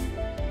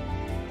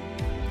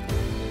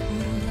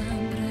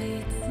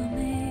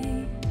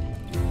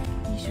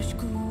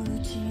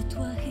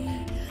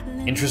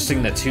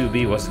 Interesting that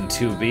 2B wasn't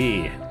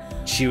 2B.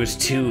 She was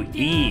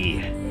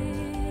 2E.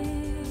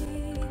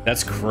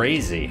 That's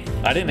crazy.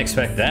 I didn't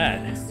expect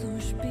that.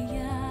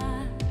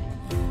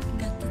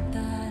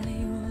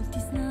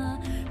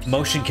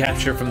 Motion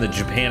capture from the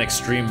Japan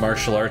Extreme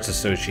Martial Arts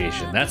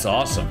Association. That's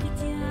awesome.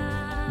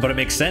 But it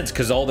makes sense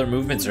because all their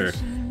movements are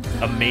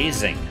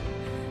amazing.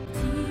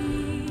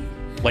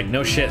 Like,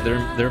 no shit,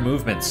 their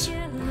movements.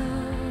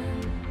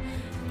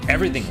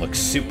 Everything looks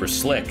super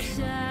slick.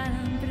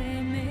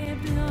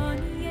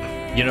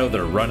 You know,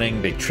 they're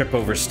running, they trip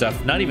over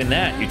stuff. Not even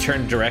that. You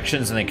turn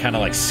directions and they kind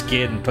of like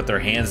skid and put their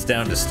hands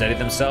down to steady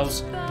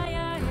themselves.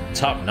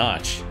 Top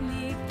notch.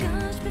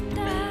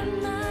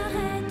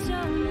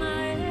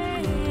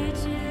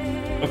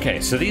 Okay,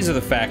 so these are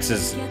the facts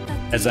as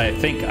as I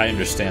think I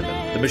understand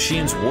them. The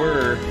machines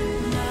were...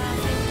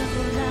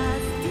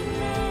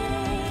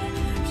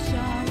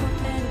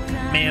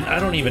 Man, I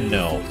don't even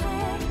know.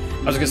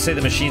 I was gonna say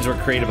the machines were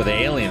created by the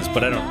aliens,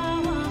 but I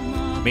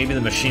don't... Maybe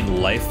the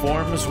machine life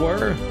forms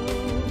were?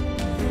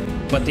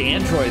 But the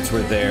androids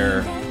were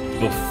there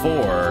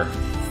before...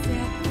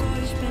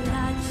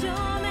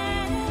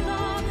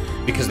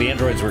 Because the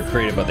androids were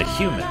created by the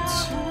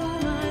humans,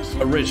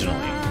 originally.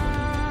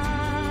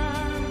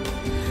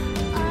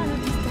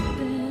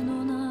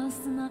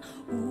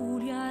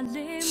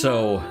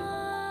 So...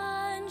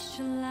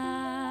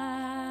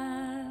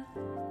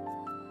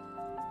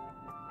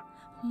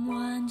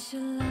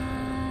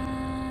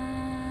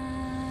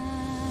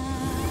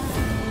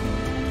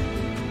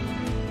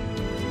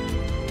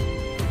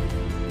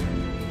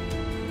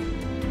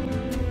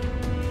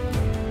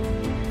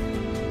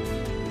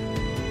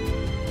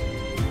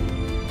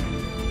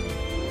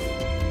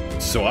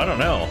 So I don't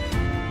know.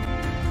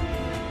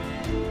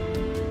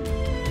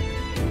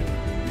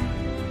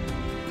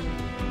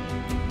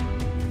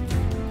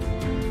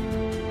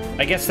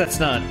 I guess that's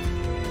not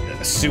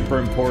super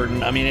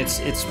important. I mean,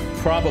 it's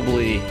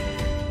probably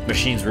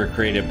machines were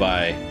created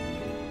by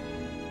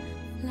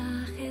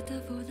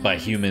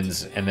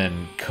humans and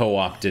then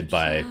co-opted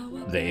by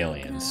the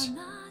aliens.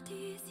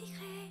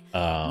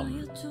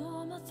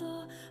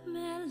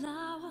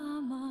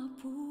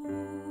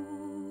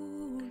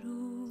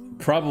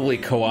 Probably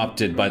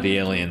co-opted by the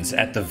aliens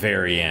at the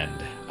very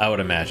end, I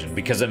would imagine,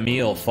 because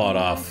Emil fought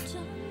off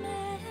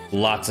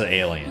lots of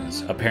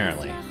aliens,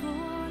 apparently.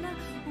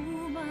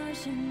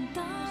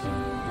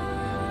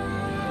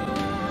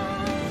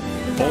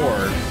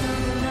 Or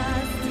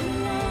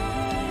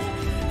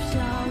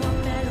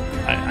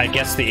I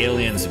guess the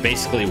aliens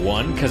basically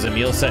won, because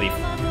Emil said he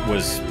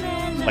was,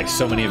 like,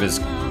 so many of his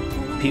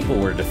people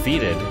were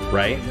defeated,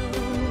 right?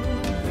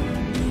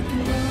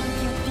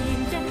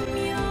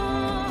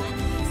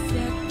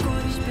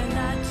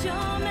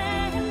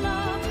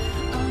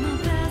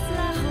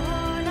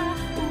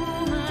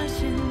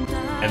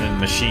 And then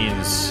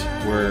machines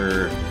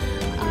were,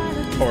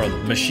 or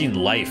machine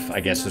life,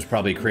 I guess, was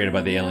probably created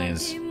by the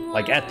aliens,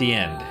 like at the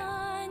end,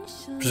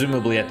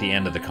 presumably at the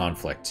end of the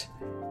conflict.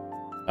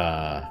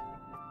 And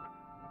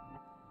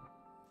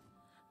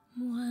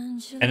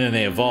then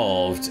they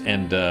evolved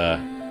and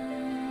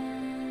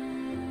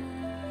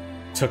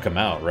took them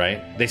out,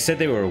 right? They said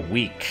they were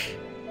weak.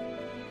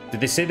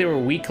 Did they say they were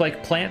weak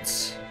like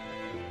plants?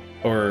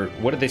 Or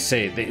what did they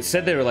say? They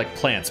said they were like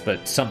plants,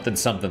 but something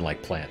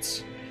like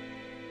plants.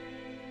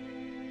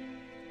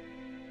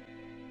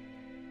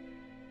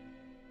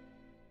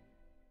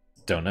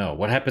 Don't know.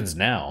 What happens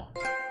now?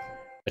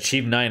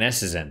 Achieve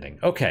 9S's ending.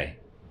 Okay,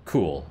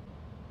 cool.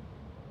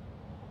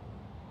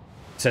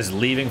 It says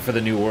leaving for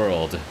the new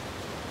world.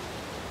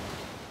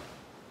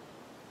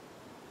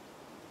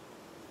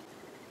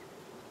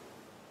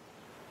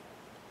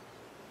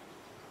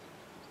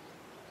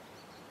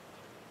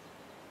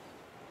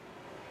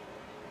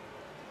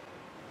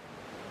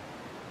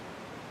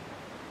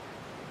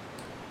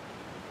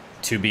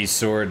 Two B's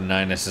sword,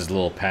 9S's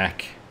little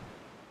pack.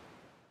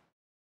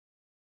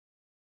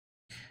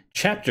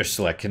 Chapter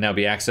select can now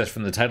be accessed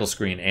from the title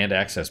screen and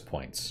access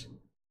points.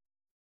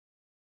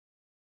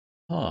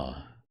 Huh.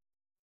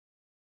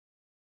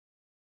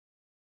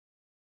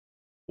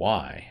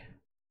 Why?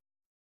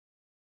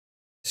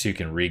 So you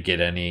can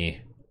re-get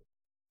any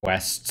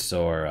quests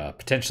or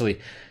potentially...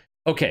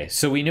 Okay,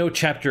 so we know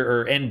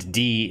chapter or end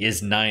D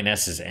is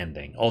 9S's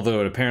ending,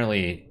 although it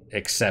apparently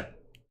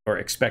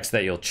expects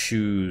that you'll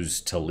choose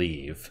to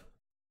leave.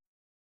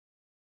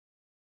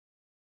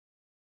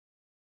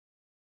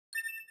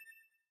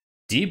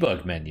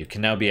 Debug menu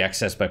can now be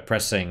accessed by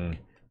pressing...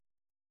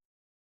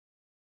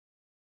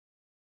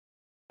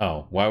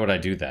 Oh, why would I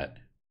do that?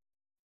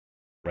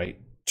 Right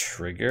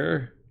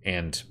trigger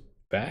and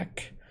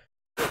back.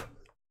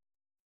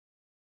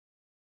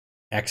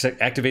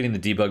 Activating the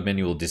debug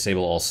menu will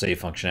disable all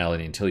save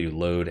functionality until you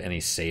load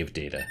any save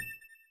data.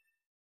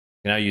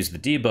 You can now use the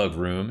debug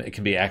room. It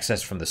can be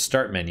accessed from the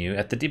start menu.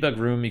 At the debug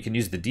room, you can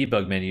use the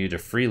debug menu to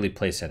freely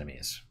place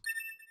enemies.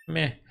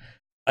 Meh.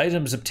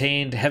 Items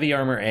obtained: heavy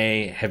armor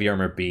A, heavy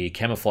armor B,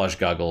 camouflage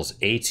goggles,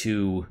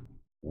 A2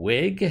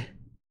 wig.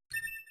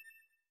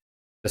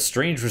 The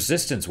strange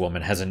resistance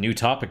woman has a new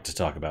topic to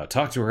talk about.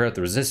 Talk to her at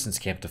the resistance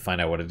camp to find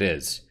out what it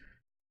is.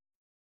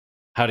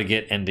 How to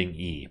get ending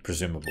E,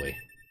 presumably.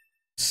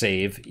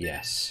 Save,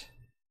 yes.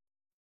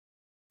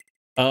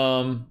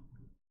 We'll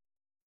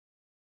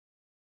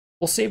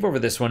save over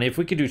this one. If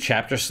we could do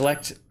chapter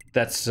select,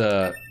 that's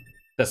not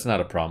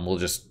a problem. We'll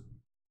just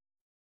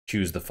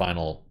choose the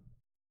final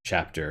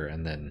chapter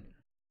and then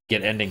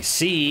get ending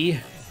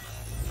C,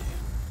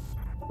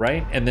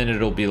 right? And then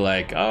it'll be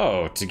like,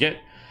 oh, to get...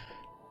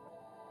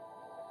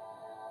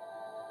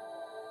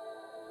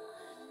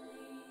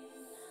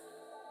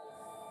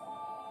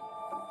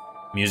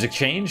 Music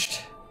changed?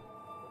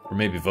 Or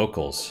maybe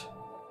vocals.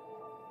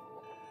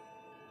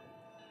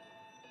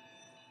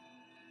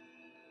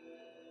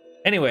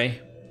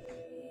 Anyway.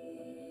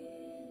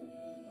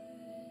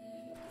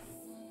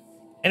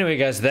 Anyway,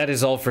 guys, that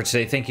is all for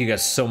today. Thank you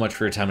guys so much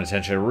for your time and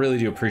attention. I really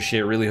do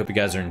appreciate it. Really hope you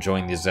guys are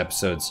enjoying these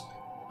episodes.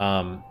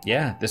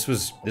 Yeah, this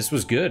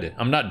was good.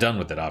 I'm not done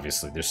with it,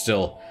 obviously. There's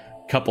still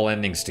a couple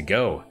endings to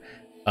go.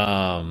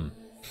 A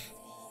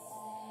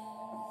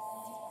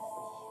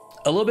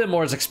little bit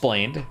more is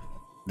explained.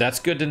 That's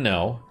good to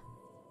know.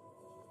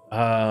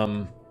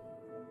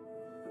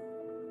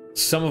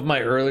 Some of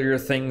my earlier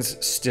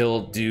things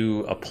still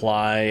do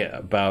apply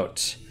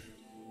about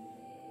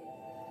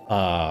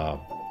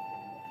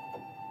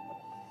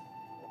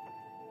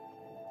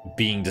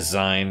being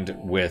designed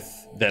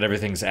with that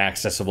everything's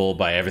accessible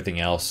by everything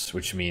else,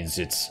 which means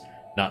it's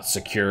not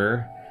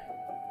secure.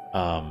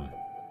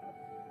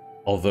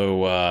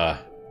 Although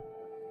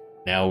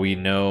now we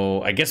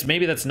know, I guess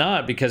maybe that's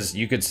not, because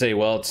you could say,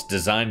 well, it's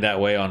designed that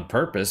way on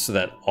purpose so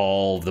that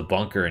all the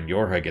bunker in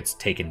Yorha gets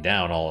taken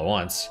down all at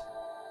once.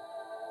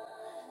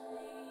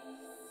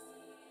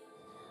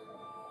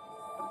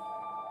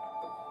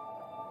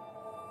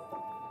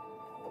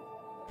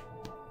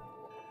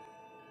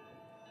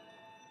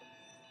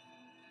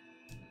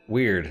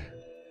 Weird.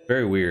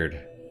 Very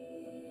weird.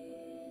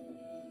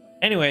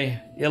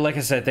 Anyway, yeah, like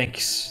I said,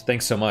 thanks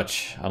so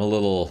much. I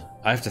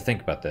have to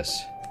think about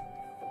this.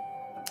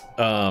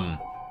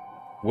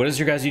 What is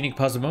your guys' unique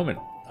positive moment?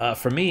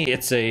 For me,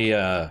 it's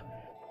a,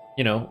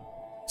 you know,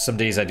 some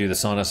days I do the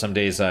sauna, some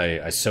days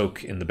I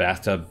soak in the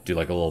bathtub, do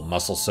like a little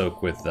muscle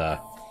soak with,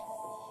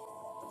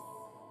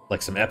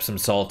 like some Epsom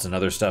salts and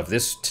other stuff.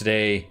 This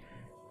today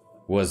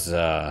was,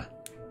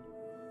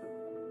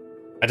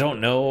 I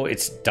don't know,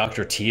 it's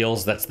Dr.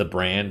 Teal's, that's the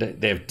brand.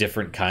 They have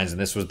different kinds, and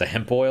this was the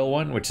hemp oil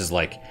one, which is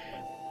like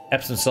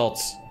Epsom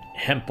salts,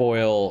 hemp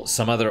oil,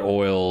 some other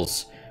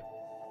oils.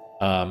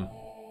 It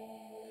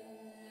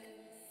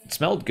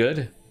smelled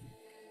good,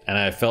 and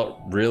I felt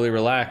really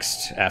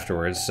relaxed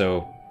afterwards,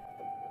 so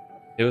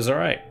it was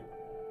alright.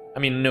 I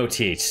mean, no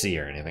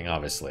THC or anything,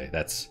 obviously.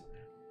 That's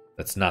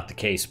not the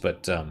case,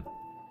 but,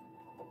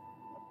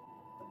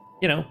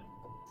 you know,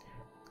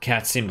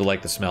 cats seem to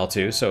like the smell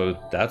too, so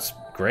that's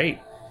great.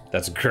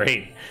 That's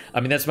great.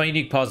 I mean, that's my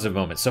unique positive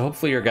moment. So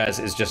hopefully your guys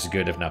is just as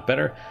good, if not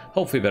better.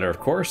 Hopefully better,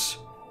 of course.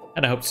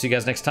 And I hope to see you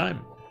guys next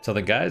time. Till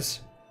then, guys,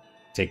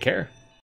 take care.